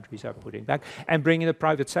doesn't. Countries are putting back. And bringing the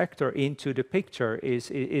private sector into the picture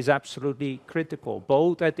is absolutely critical,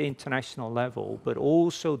 both at the international level, but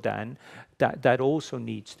also then that also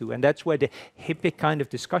needs to, and that's where the hippie kind of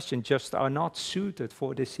discussion just are not suited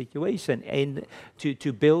for this situation. And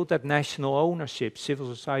to build that national ownership, civil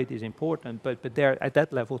society is important, but there at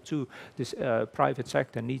that level too, this private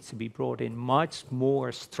sector needs to be brought in much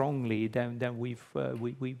more strongly than we've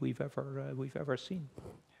ever seen.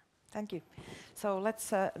 Thank you. So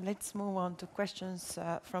let's move on to questions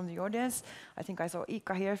from the audience. I think I saw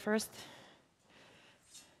Ika here first.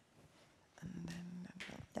 And then,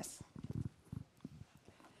 yes.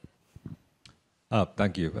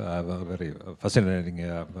 Thank you. Very fascinating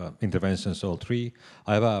interventions, all three.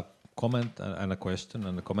 I have a comment and a question,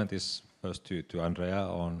 and the comment is first to Andrea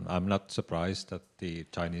on, I'm not surprised that the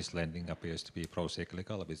Chinese lending appears to be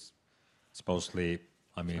pro-cyclical. It's mostly,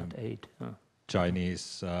 I mean, aid.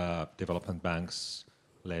 Chinese development banks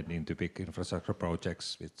lend into big infrastructure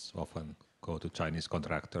projects, which often go to Chinese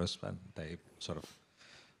contractors, and they sort of,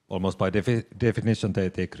 almost by definition,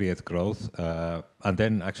 they create growth. And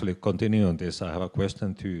then actually continue on this, I have a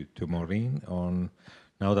question to Maureen on,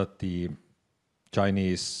 now that the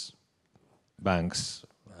Chinese banks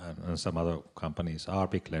and some other companies are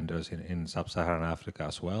big lenders in sub-Saharan Africa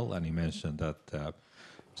as well, and you mentioned that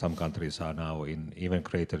some countries are now in even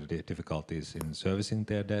greater difficulties in servicing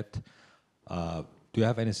their debt. Do you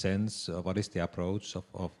have any sense of what is the approach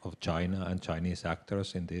of China and Chinese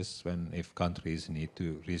actors in this, if countries need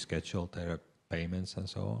to reschedule their payments and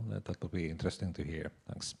so on? That would be interesting to hear.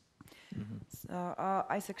 Thanks. Mm-hmm. So,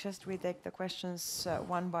 I suggest we take the questions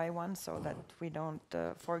one by one so that we don't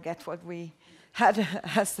forget what we had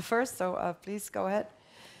as the first. So please go ahead.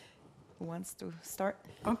 Who wants to start?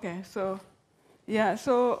 Okay, so yeah,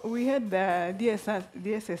 so we had the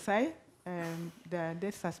DSSI, the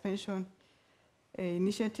debt suspension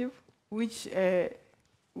initiative, which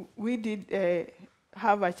we did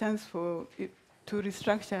have a chance to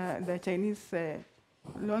restructure the Chinese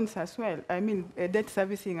loans as well. I mean, debt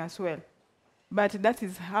servicing as well. But that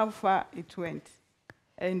is how far it went.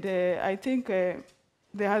 And I think there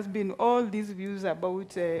has been all these views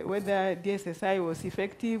about whether DSSI was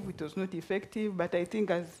effective, it was not effective. But I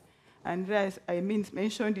think, as Andrea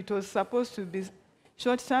mentioned, it was supposed to be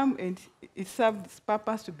short-term, and it served its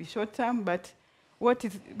purpose to be short-term. But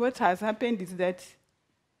what has happened is that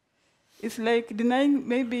it's like denying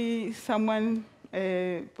maybe someone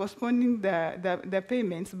postponing the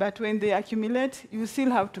payments, but when they accumulate, you still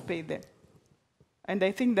have to pay them. And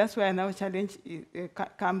I think that's where now challenge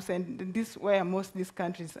comes, and this is where most of these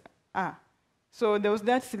countries are. So there was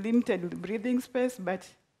that limited breathing space, but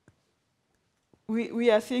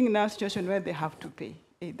we are seeing now a situation where they have to pay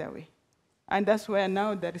either way. And that's where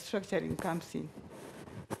now the restructuring comes in.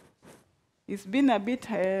 It's been a bit,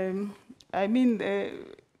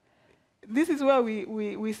 this is where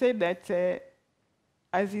we say that,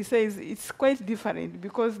 as he says, it's quite different,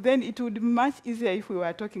 because then it would be much easier if we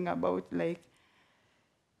were talking about, like,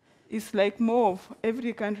 it's like more of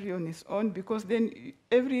every country on its own, because then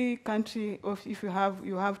every country, if you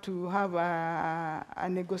have to have a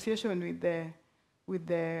negotiation with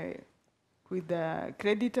the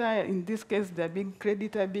creditor, in this case, the big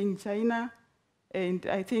creditor being China. And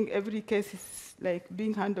I think every case is like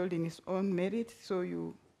being handled in its own merit. So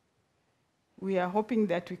we are hoping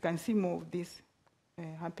that we can see more of this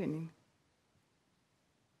happening.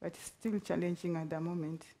 But it's still challenging at the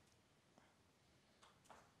moment.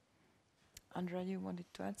 Andrea, you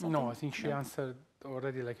wanted to add something? No, I think she answered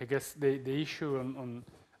already. Like, I guess the issue on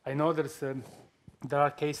I know there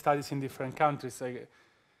are case studies in different countries.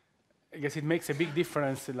 I guess it makes a big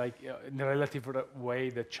difference, like in the relative way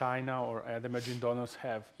that China or other emerging donors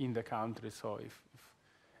have in the country. So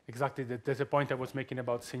exactly, there's a point I was making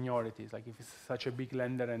about seniorities. Like if it's such a big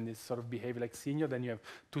lender and it's sort of behave like senior, then you have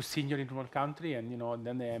too senior in one country, and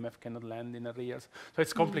then the IMF cannot lend in arrears. So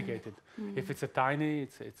it's complicated. If it's a tiny,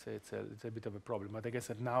 it's a bit of a problem. But I guess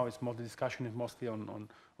that now it's more the discussion is mostly on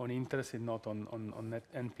interest and not on net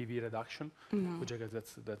NPV reduction, which I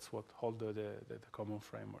guess that's what hold the common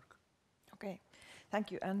framework. Okay.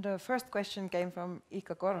 Thank you. And the first question came from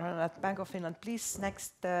Ika Korhonen at Bank of Finland. Please,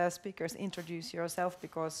 next speakers, introduce yourself,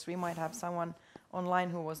 because we might have someone online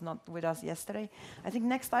who was not with us yesterday. I think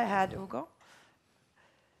next I had Ugo.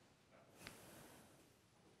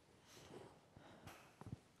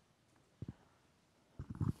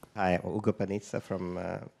 Hi, I'm Ugo Panizza from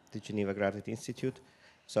the Geneva Graduate Institute.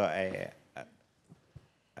 So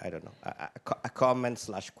I don't know, a comment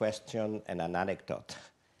 / question and an anecdote.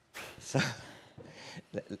 So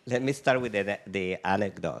let me start with the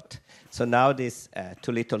anecdote. So now this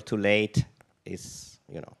too little too late is,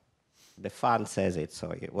 the fund says it.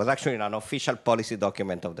 So it was actually an official policy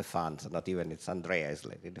document of the fund, so not even it's Andrea is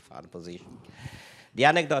like in the fund position. The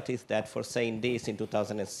anecdote is that for saying this in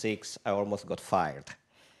 2006, I almost got fired.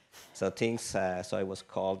 So so I was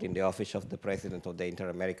called in the office of the president of the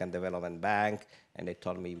Inter-American Development Bank, and they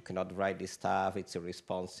told me, you cannot write this stuff, it's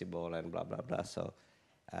irresponsible, and blah, blah, blah. So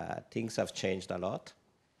things have changed a lot,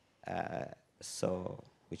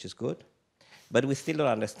 which is good. But we still don't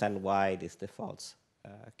understand why these defaults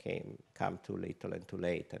come too little and too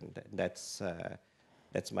late. And that's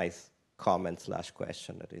my comment /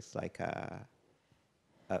 question. That is like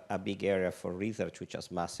a big area for research, which has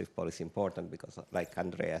massive policy importance, because like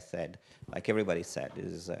Andrea said, like everybody said,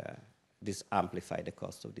 this amplify the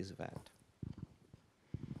cost of this event.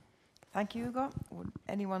 Thank you, Hugo. Would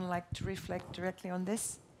anyone like to reflect directly on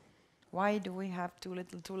this? Why do we have too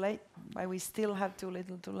little too late? Why we still have too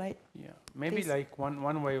little too late? Yeah, maybe Please. like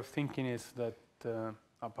one way of thinking is that,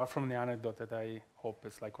 apart from the anecdote that I hope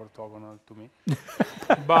is like orthogonal to me,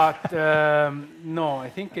 but no, I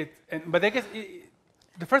think but I guess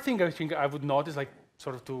the first thing I think I would notice, like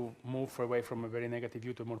sort of to move away from a very negative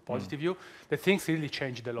view to a more positive view, that things really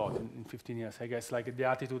changed a lot in 15 years. I guess like the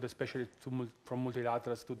attitude, especially from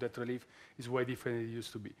multilaterals to debt relief, is way different than it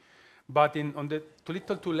used to be. But on the too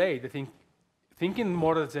little too late, I think thinking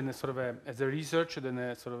more as a sort of as a research than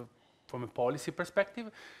a sort of from a policy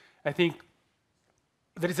perspective, I think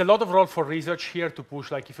there is a lot of role for research here to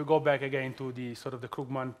push. Like if you go back again to the sort of the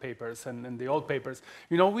Krugman papers and the old papers,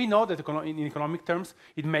 we know that in economic terms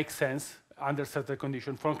it makes sense under certain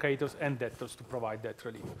conditions for creditors and debtors to provide debt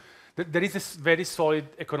relief. There is a very solid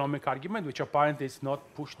economic argument which apparently is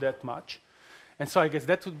not pushed that much, and so I guess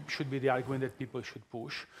that should be the argument that people should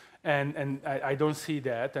push. And I don't see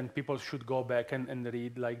that, and people should go back and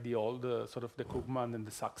read like the old sort of the Krugman and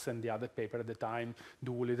the Sachs and the other paper at the time,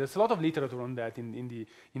 Tuuli. There's a lot of literature on that in the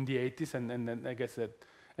 80s, and I guess that,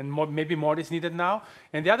 and maybe more is needed now.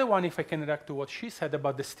 And the other one, if I can react to what she said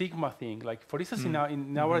about the stigma thing, like for instance, in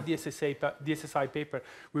our DSSI paper,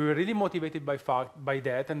 we were really motivated by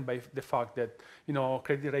that and by the fact that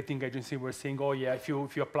credit rating agencies were saying, oh yeah, if you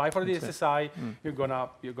apply for the DSSI,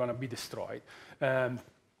 you're gonna be destroyed.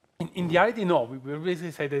 In reality, no. We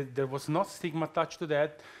basically say that there was not stigma attached to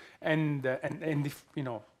that, and if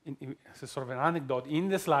as a sort of an anecdote, in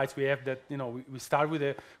the slides we have that we start with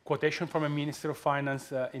a quotation from a Minister of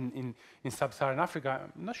Finance in Sub-Saharan Africa.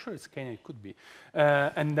 I'm not sure it's Kenya, it could be,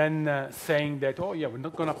 and then saying that we're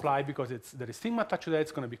not going to apply because there is stigma attached to that.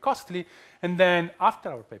 It's going to be costly, and then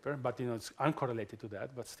after our paper, but it's uncorrelated to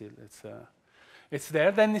that, but still it's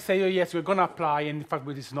there. Then they say, oh yes, we're going to apply, and in fact,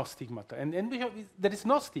 there is no stigma. And there is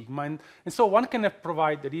no stigma. And so one can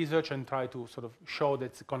provide the research and try to sort of show that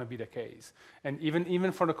it's going to be the case. And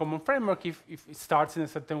even for the common framework, if it starts in a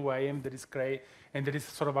certain way and there is gray and there is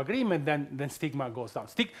sort of agreement, then stigma goes down.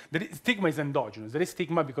 Stigma is endogenous. There is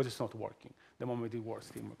stigma because it's not working. The moment it works,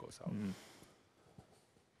 stigma goes out.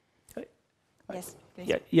 Yes,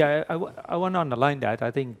 please. Yeah. I want to underline that.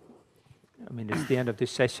 I mean, it's the end of this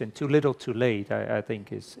session. Too little, too late. I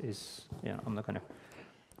think is I'm not going to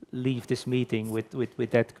leave this meeting with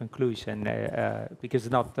that conclusion because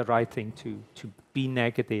it's not the right thing to be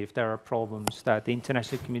negative. There are problems that the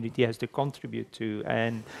international community has to contribute to,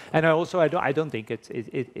 and I don't think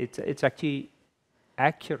it's actually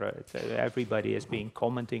accurate. Everybody has been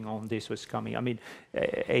commenting on this was coming. I mean,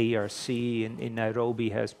 IDRC in Nairobi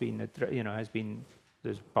has been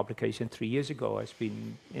there's publication 3 years ago has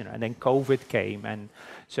been, and then COVID came, and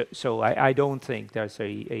so I don't think there's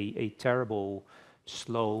a terrible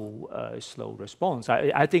slow response.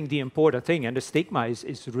 I think the important thing, and the stigma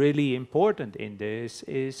is really important in this,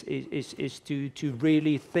 is to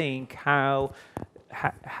really think how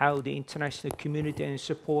how the international community and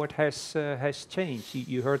support has changed.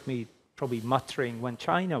 You heard me probably muttering when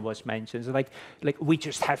China was mentioned. So like we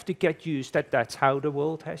just have to get used that that's how the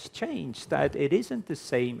world has changed, that it isn't the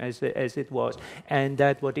same as it was, and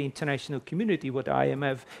that what the international community, what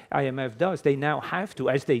IMF does, they now have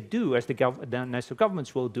to, as they do, as the national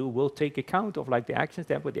governments will take account of like the actions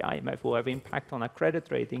that with the IMF will have impact on our credit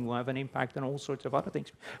rating, will have an impact on all sorts of other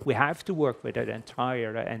things. We have to work with that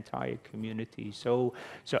entire community. So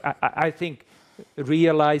I think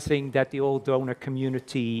realizing that the old donor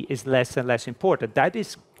community is less and less important, that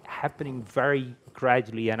is happening very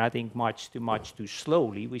gradually, and I think much too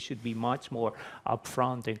slowly. We should be much more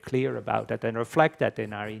upfront and clear about that and reflect that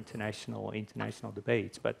in our international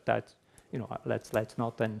debates. But that's, you know, let's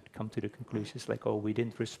not then come to the conclusions like, oh, we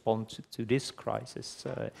didn't respond to this crisis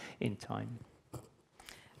in time.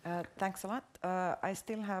 Thanks a lot. I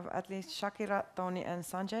still have at least Shakira, Tony, and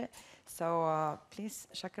Sanjay. So please,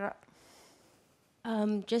 Shakira.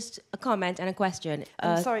 Just a comment and a question.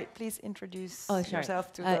 I'm sorry, please introduce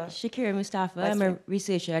yourself to the... Shakira Mustafa, I'm a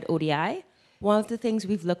researcher at ODI. One of the things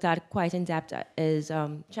we've looked at quite in depth is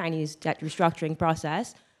Chinese debt restructuring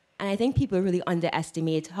process. And I think people really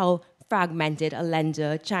underestimate how fragmented a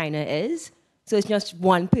lender China is. So it's just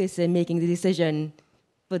one person making the decision,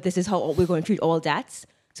 but this is how we're going to treat all debts.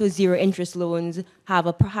 So zero interest loans have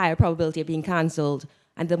a higher probability of being cancelled.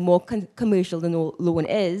 And the more commercial the loan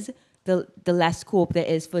is, the less scope there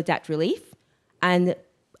is for debt relief. And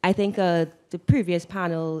I think the previous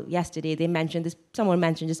panel yesterday, someone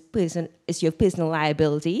mentioned this issue of personal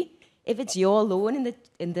liability. If it's your loan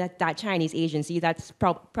in that Chinese agency that's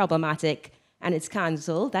problematic and it's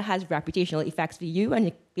cancelled, that has reputational effects for you, and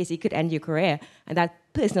it basically could end your career. And that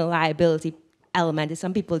personal liability element is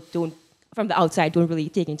some people from the outside don't really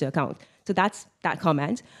take into account. So that's that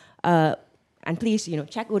comment. And please,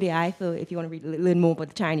 check ODI if you want to learn more about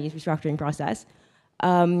the Chinese restructuring process.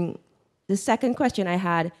 The second question I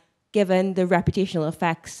had, given the reputational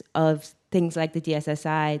effects of things like the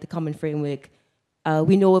DSSI, the Common Framework,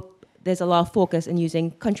 we know there's a lot of focus in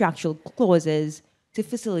using contractual clauses to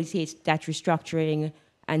facilitate debt restructuring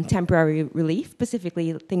and temporary relief,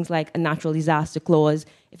 specifically things like a natural disaster clause.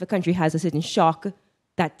 If a country has a certain shock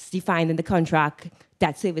that's defined in the contract,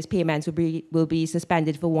 debt service payments will be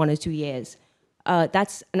suspended for 1 or 2 years.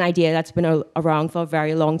 That's an idea that's been around for a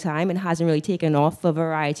very long time and hasn't really taken off for a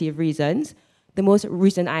variety of reasons. The most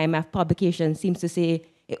recent IMF publication seems to say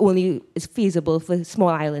it only is feasible for small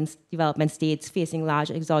islands, development states facing large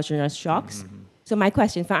exogenous shocks. Mm-hmm. So my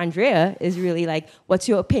question for Andrea is really like, what's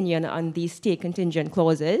your opinion on these state contingent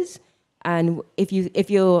clauses? And if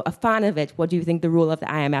you're a fan of it, what do you think the role of the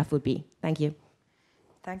IMF would be? Thank you.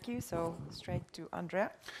 Thank you. So straight to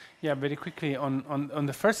Andrea. Yeah, very quickly on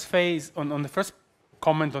the first phase, on the first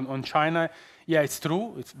comment on China. Yeah, it's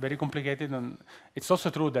true. It's very complicated, and it's also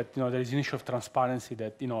true that there is an issue of transparency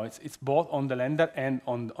that it's both on the lender and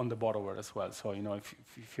on the borrower as well. So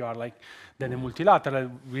if you are like then a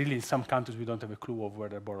multilateral, really in some countries we don't have a clue of where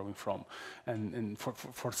they're borrowing from, and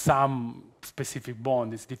for some specific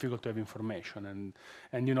bond it's difficult to have information,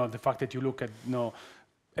 and the fact that you look at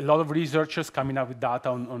a lot of researchers coming up with data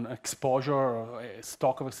on exposure or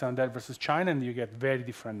stock of external debt versus China, and you get very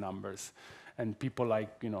different numbers. And people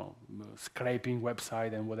like, scraping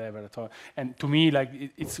website and whatever. And to me, like,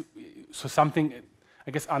 it's so something,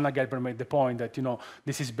 I guess Anna Gelber made the point that,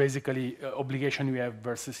 this is basically obligation you have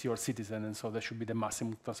versus your citizen, and so there should be the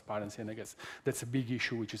maximum transparency, and I guess that's a big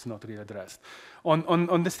issue which is not really addressed.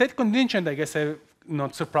 On the state contingent, I guess,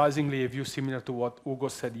 not surprisingly, a view similar to what Ugo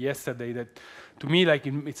said yesterday, that to me, like,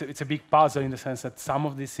 it's a big puzzle in the sense that some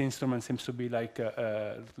of these instruments seems to be like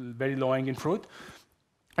very low-hanging fruit,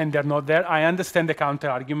 and they're not there. I understand the counter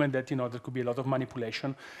argument that there could be a lot of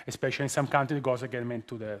manipulation, especially in some countries. It goes again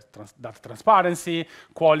to the data transparency,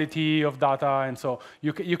 quality of data, and so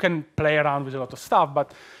you can play around with a lot of stuff.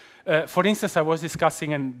 But for instance, I was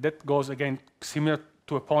discussing, and that goes again similar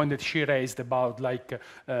to a point that she raised about, like,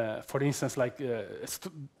 for instance, like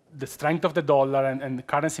the strength of the dollar and the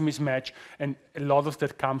currency mismatch, and a lot of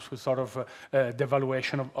that comes with sort of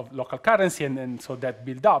devaluation of local currency, and so that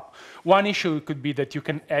build up. One issue could be that you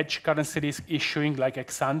can hedge currency risk issuing like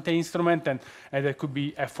ex-ante instrument, and there could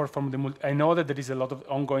be effort from the I know that there is a lot of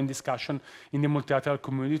ongoing discussion in the multilateral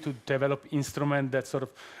community to develop instrument that sort of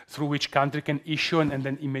through which country can issue and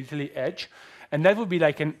then immediately hedge, and that would be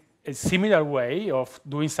like a similar way of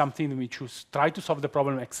doing something which you try to solve the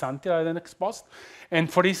problem ex ante rather than ex post. And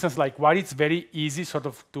for instance, like, while it's very easy sort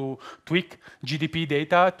of to tweak GDP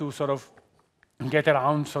data to sort of get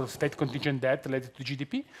around sort of state contingent debt related to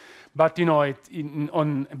GDP, but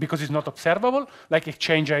because it's not observable, like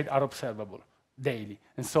exchange rate are observable. daily.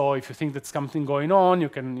 And so if you think that's something going on, you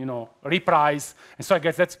can, you know, reprice. And so I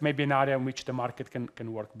guess that's maybe an area in which the market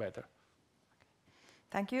can work better.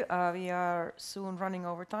 Thank you. We are soon running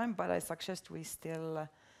over time, but I suggest we still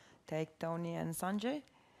take Tony and Sanjay,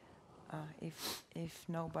 if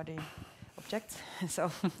nobody objects.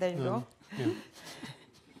 So there you go.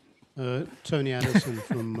 Yeah. Tony Anderson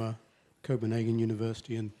from Copenhagen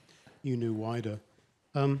University and UNU-WIDER.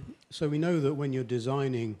 So we know that when you're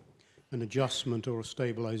designing an adjustment or a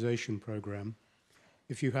stabilization program,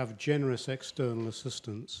 if you have generous external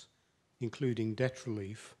assistance, including debt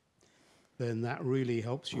relief, then that really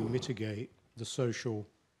helps you mitigate the social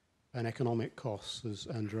and economic costs, as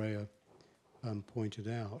Andrea pointed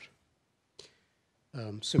out,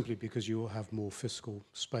 simply because you will have more fiscal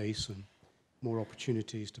space and more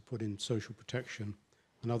opportunities to put in social protection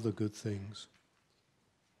and other good things.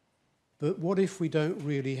 But what if we don't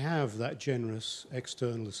really have that generous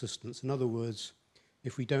external assistance? In other words,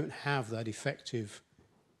 if we don't have that effective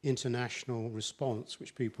international response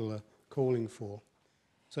which people are calling for?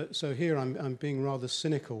 So here I'm being rather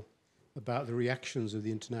cynical about the reactions of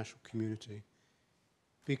the international community,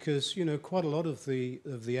 because, you know, quite a lot of the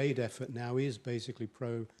aid effort now is basically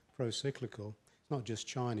pro-cyclical. It's not just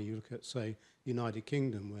China. You look at, say, the United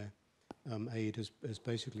Kingdom, where aid has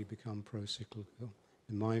basically become pro-cyclical,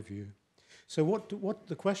 in my view. So what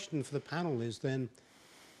the question for the panel is then,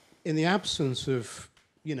 in the absence of,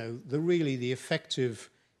 you know, the effective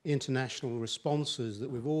international responses that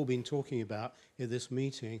we've all been talking about in this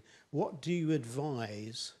meeting, what do you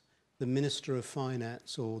advise the Minister of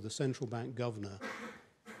Finance or the central bank governor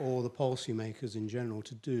or the policymakers in general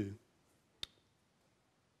to do?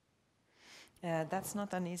 That's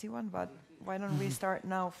not an easy one, but why don't we start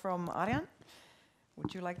now from Arjan?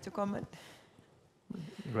 Would you like to comment?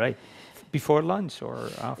 Right. Before lunch or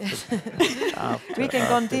after? We can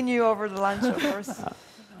continue over the lunch, of course.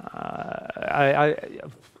 I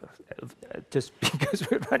just because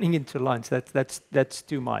we're running into lunch, that's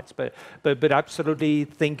too much. But absolutely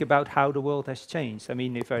think about how the world has changed. I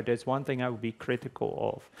mean, if there's one thing I would be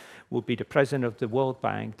critical of, would be the president of the World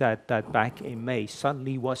Bank that back in May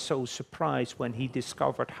suddenly was so surprised when he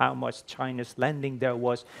discovered how much China's lending there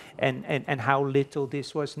was and how little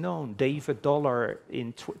this was known. David Dollar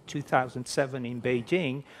in 2007 in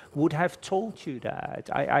Beijing would have told you that.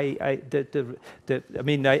 I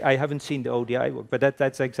mean, I haven't seen the ODI work, but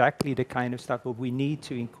that's exactly the kind of stuff that we need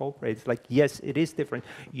to incorporate. It's like, yes, it is different.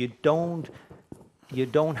 You don't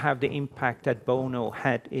have the impact that Bono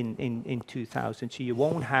had in 2000, so you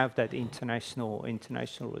won't have that international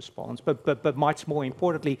response. But much more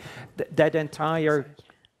importantly, that entire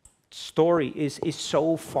story is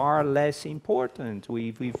so far less important.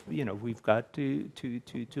 We've got to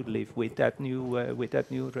live with that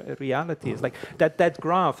new reality. It's like that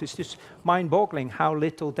graph is just mind-boggling how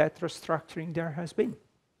little debt restructuring there has been.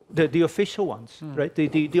 The official ones, right?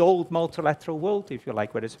 The old multilateral world, if you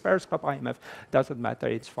like, whether it's Paris Club, IMF, doesn't matter.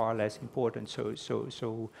 It's far less important. So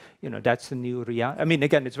you know, that's the new reality. I mean,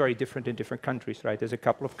 again, it's very different in different countries, right? There's a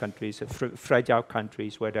couple of countries, fragile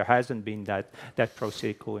countries, where there hasn't been that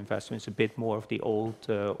pro-cyclical investment. It's a bit more of the old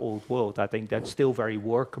world. I think that's still very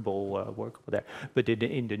workable there. But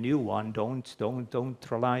in the new one, don't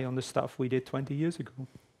rely on the stuff we did 20 years ago.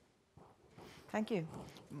 Thank you.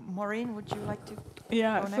 Maureen, would you like to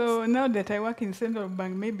Yeah, go next? so now that I work in central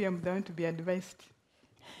bank, maybe I'm going to be advised.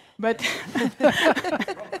 But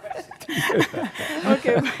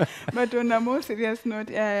okay, but on a more serious note,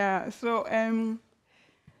 So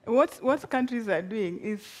what countries are doing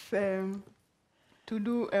is to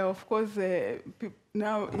do, of course,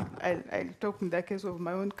 now I talk in the case of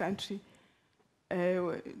my own country,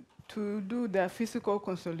 to do the physical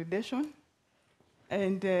consolidation.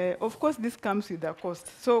 And of course, this comes with a cost.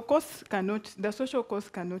 So the social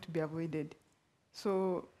cost cannot be avoided.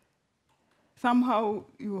 So somehow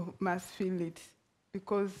you must feel it,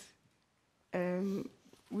 because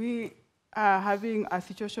we are having a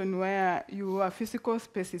situation where your physical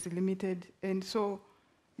space is limited, and so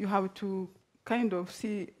you have to kind of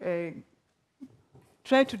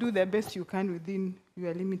try to do the best you can within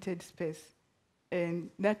your limited space. And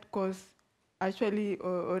that cost, actually,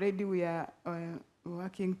 already we are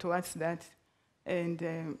working towards that,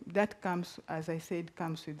 and that comes, as I said,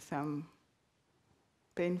 comes with some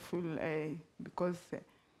painful, because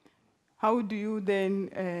how do you then,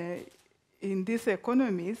 in these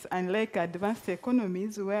economies, unlike advanced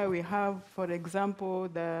economies where we have, for example,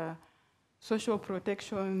 the social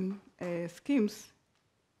protection schemes,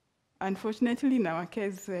 unfortunately in our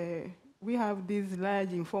case, we have this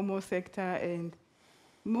large informal sector, and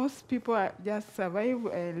most people just survive,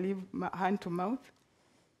 live hand to mouth.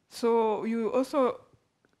 So you also,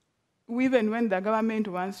 even when the government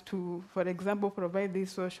wants to, for example, provide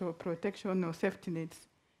this social protection or safety nets,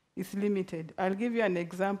 it's limited. I'll give you an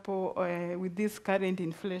example with this current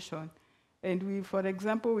inflation. And we, for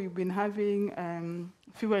example, we've been having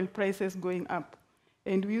fuel prices going up.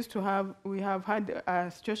 And we have had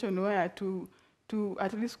a situation where to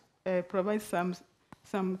at least provide some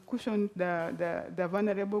cushion the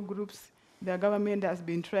vulnerable groups, the government has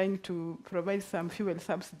been trying to provide some fuel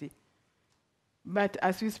subsidy. But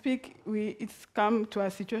as we speak, it's come to a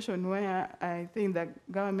situation where I think the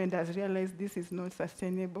government has realized this is not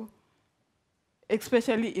sustainable,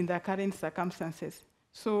 especially in the current circumstances.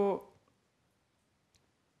 So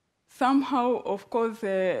somehow, of course,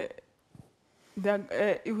 you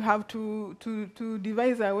have to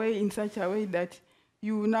devise a way in such a way that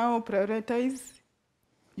you now prioritize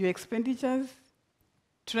your expenditures,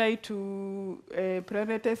 try to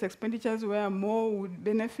prioritize expenditures where more would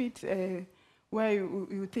benefit, where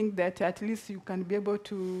you think that at least you can be able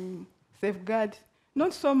to safeguard,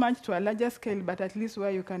 not so much to a larger scale, but at least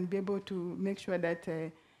where you can be able to make sure that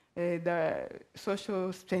the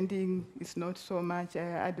social spending is not so much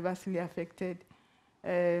adversely affected.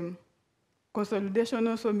 Consolidation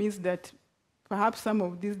also means that perhaps some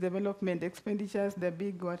of these development expenditures, the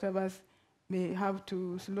big whatevers, may have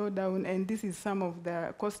to slow down, and this is some of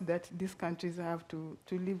the costs that these countries have to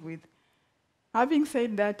live with. Having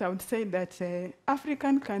said that, I would say that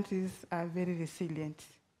African countries are very resilient.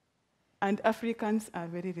 And Africans are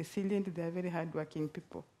very resilient, they are very hardworking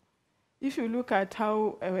people. If you look at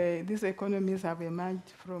how these economies have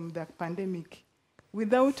emerged from the pandemic,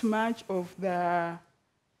 without much of the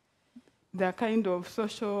kind of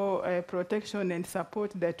social protection and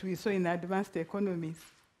support that we saw in advanced economies.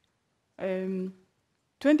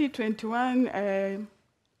 2021,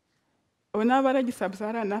 on average,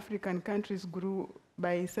 sub-Saharan African countries grew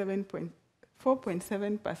by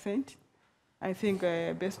 4.7%, I think,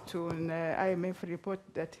 based on IMF report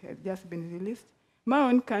that had just been released. My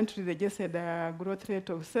own country, they just had a growth rate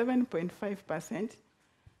of 7.5%.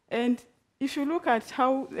 And if you look at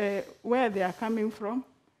how, where they are coming from,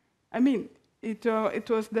 I mean,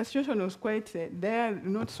 the situation was quite there,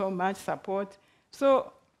 not so much support.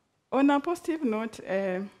 So on a positive note,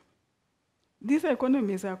 these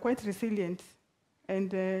economies are quite resilient,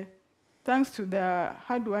 and thanks to the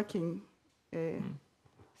hardworking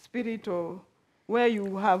spirit, or where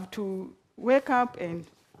you have to wake up and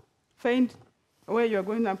find where you're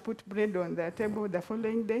going to put bread on the table the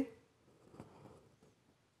following day,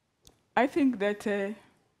 I think that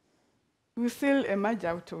we still emerge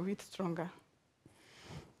out of it stronger.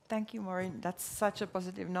 Thank you, Maureen. That's such a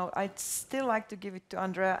positive note. I'd still like to give it to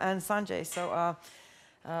Andrea and Sanjay. So,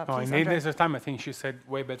 please, in Andrea. this time, I think she said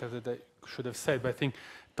way better than I should have said. But I think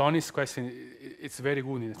Tony's question, it's very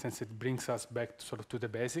good in the sense it brings us back to, sort of to the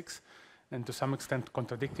basics, and to some extent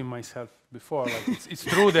contradicting myself before. Like it's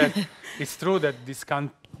true that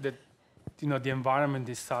that the environment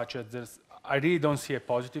is such that I really don't see a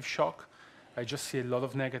positive shock. I just see a lot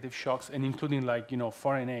of negative shocks, and including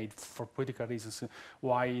foreign aid for political reasons.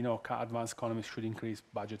 Why advanced economies should increase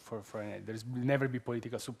budget for foreign aid. There's never be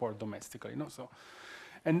political support domestically, So,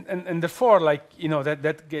 and therefore,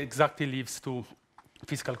 that exactly leads to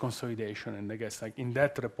fiscal consolidation. And I guess in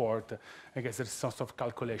that report, I guess there's some sort of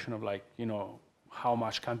calculation of how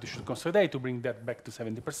much countries should consolidate to bring that back to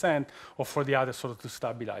 70%, or for the other sort of to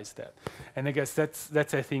stabilize that. And I guess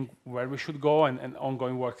that's I think where we should go, and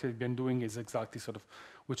ongoing work we've been doing is exactly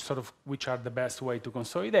which are the best way to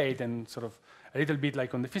consolidate, and sort of a little bit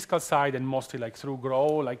on the fiscal side, and mostly through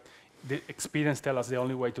grow. The experience tell us the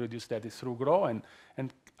only way to reduce that is through grow, and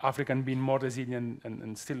Africa being more resilient,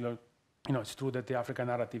 and still it's true that the African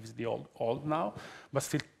narrative is the old now, but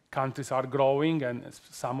still countries are growing, and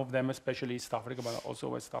some of them, especially East Africa, but also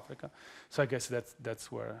West Africa. So I guess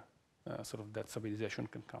that's where sort of that stabilization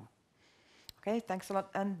can come. Okay, thanks a lot.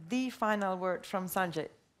 And the final word from Sanjay,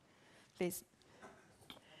 please.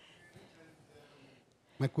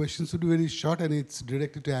 My questions would be very short, and it's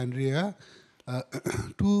directed to Andrea.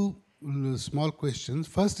 Two small questions.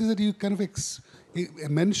 First is that you kind of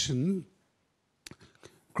mentioned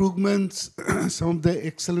Krugman's some of the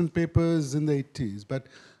excellent papers in the 80s, but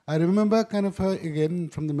I remember again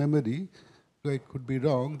from the memory, I could be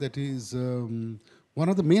wrong, that is one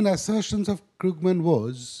of the main assertions of Krugman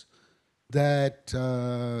was that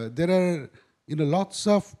there are lots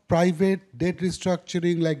of private debt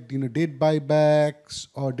restructuring, like debt buybacks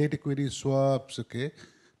or debt equity swaps. Okay,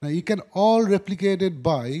 now you can all replicate it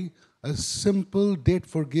by a simple debt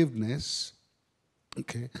forgiveness.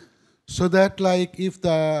 Okay, so that if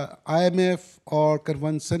the IMF or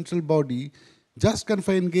one central body just kind of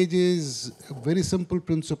engages a very simple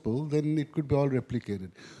principle, then it could be all replicated.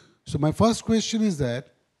 So my first question is that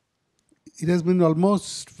it has been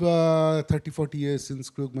almost 30, 40 years since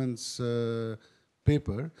Krugman's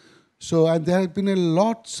paper. So, and there have been a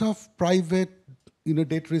lots of private,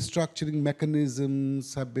 debt restructuring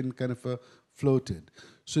mechanisms have been kind of floated.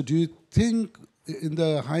 So do you think, in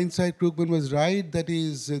the hindsight, Krugman was right, that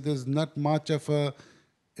is, there's not much of a,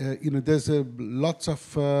 there's lots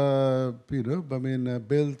of,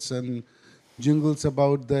 bills and jingles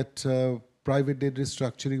about that private debt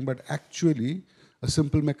restructuring, but actually a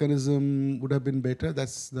simple mechanism would have been better?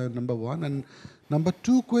 That's the number one. And number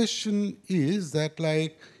two question is that,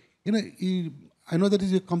 like, I know that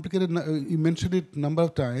is a complicated, you mentioned it a number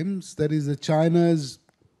of times, that is China's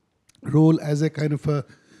role as a kind of a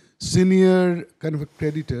senior kind of a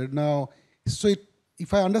creditor. Now, so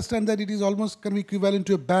if I understand that, it is almost kind of equivalent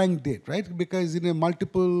to a bank debt, right? Because in a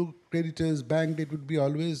multiple creditors, bank debt would be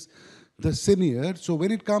always the senior. So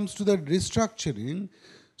when it comes to the restructuring,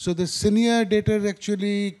 so the senior debtor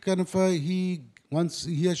actually kind of, once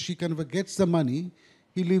he or she kind of gets the money,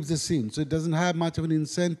 he leaves the scene. So it doesn't have much of an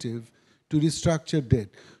incentive to restructure debt.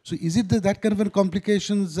 So is it that kind of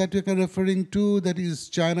complications that you're kind of referring to, that is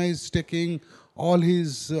China is taking all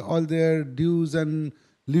their dues and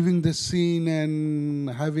leaving the scene and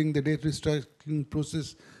having the debt restructuring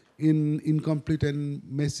process in incomplete and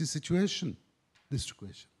messy situation? These two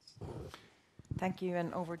questions. Thank you,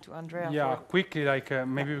 and over to Andrea. Yeah, quickly,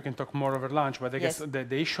 maybe we can talk more over lunch, but I guess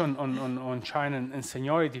the issue on China and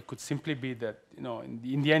seniority could simply be that,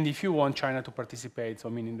 in the end, if you want China to participate, so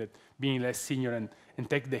meaning that being less senior and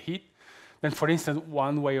take the hit, then, for instance,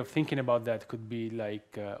 one way of thinking about that could be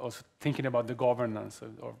also thinking about the governance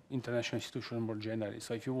or international institutions more generally.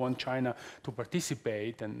 So if you want China to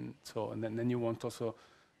participate, and then you want also,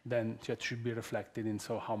 then that should be reflected in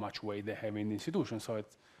how much weight they have in the institution. So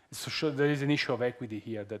there is an issue of equity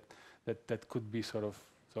here that could be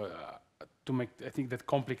I think that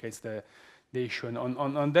complicates the issue. And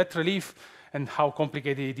on debt relief and how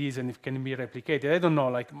complicated it is and if it can be replicated, I don't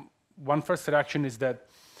know. One first reaction is that,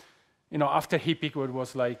 after HIPIC, where it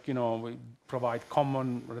was we provide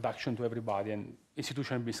common reduction to everybody, and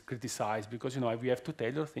institutions be criticized because, we have to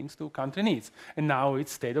tailor things to country needs. And now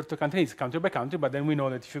it's tailored to country needs, country by country, but then we know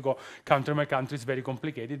that if you go country by country, it's very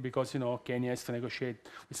complicated because, Kenya has to negotiate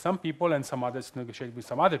with some people and some others to negotiate with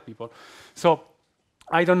some other people. So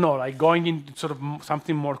I don't know, going into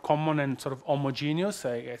something more common and homogeneous,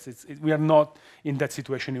 I guess we are not in that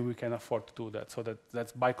situation if we can afford to do that. So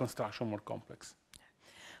that's by construction more complex.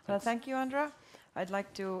 Well, thank you, Andrea. I'd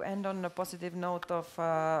like to end on a positive note of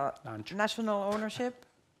national ownership,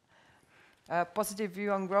 positive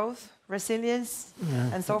view on growth, resilience,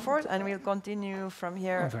 and so forth. And we'll continue from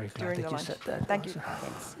here during the lunch. Thank you. I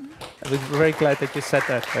was very glad that you said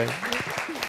that.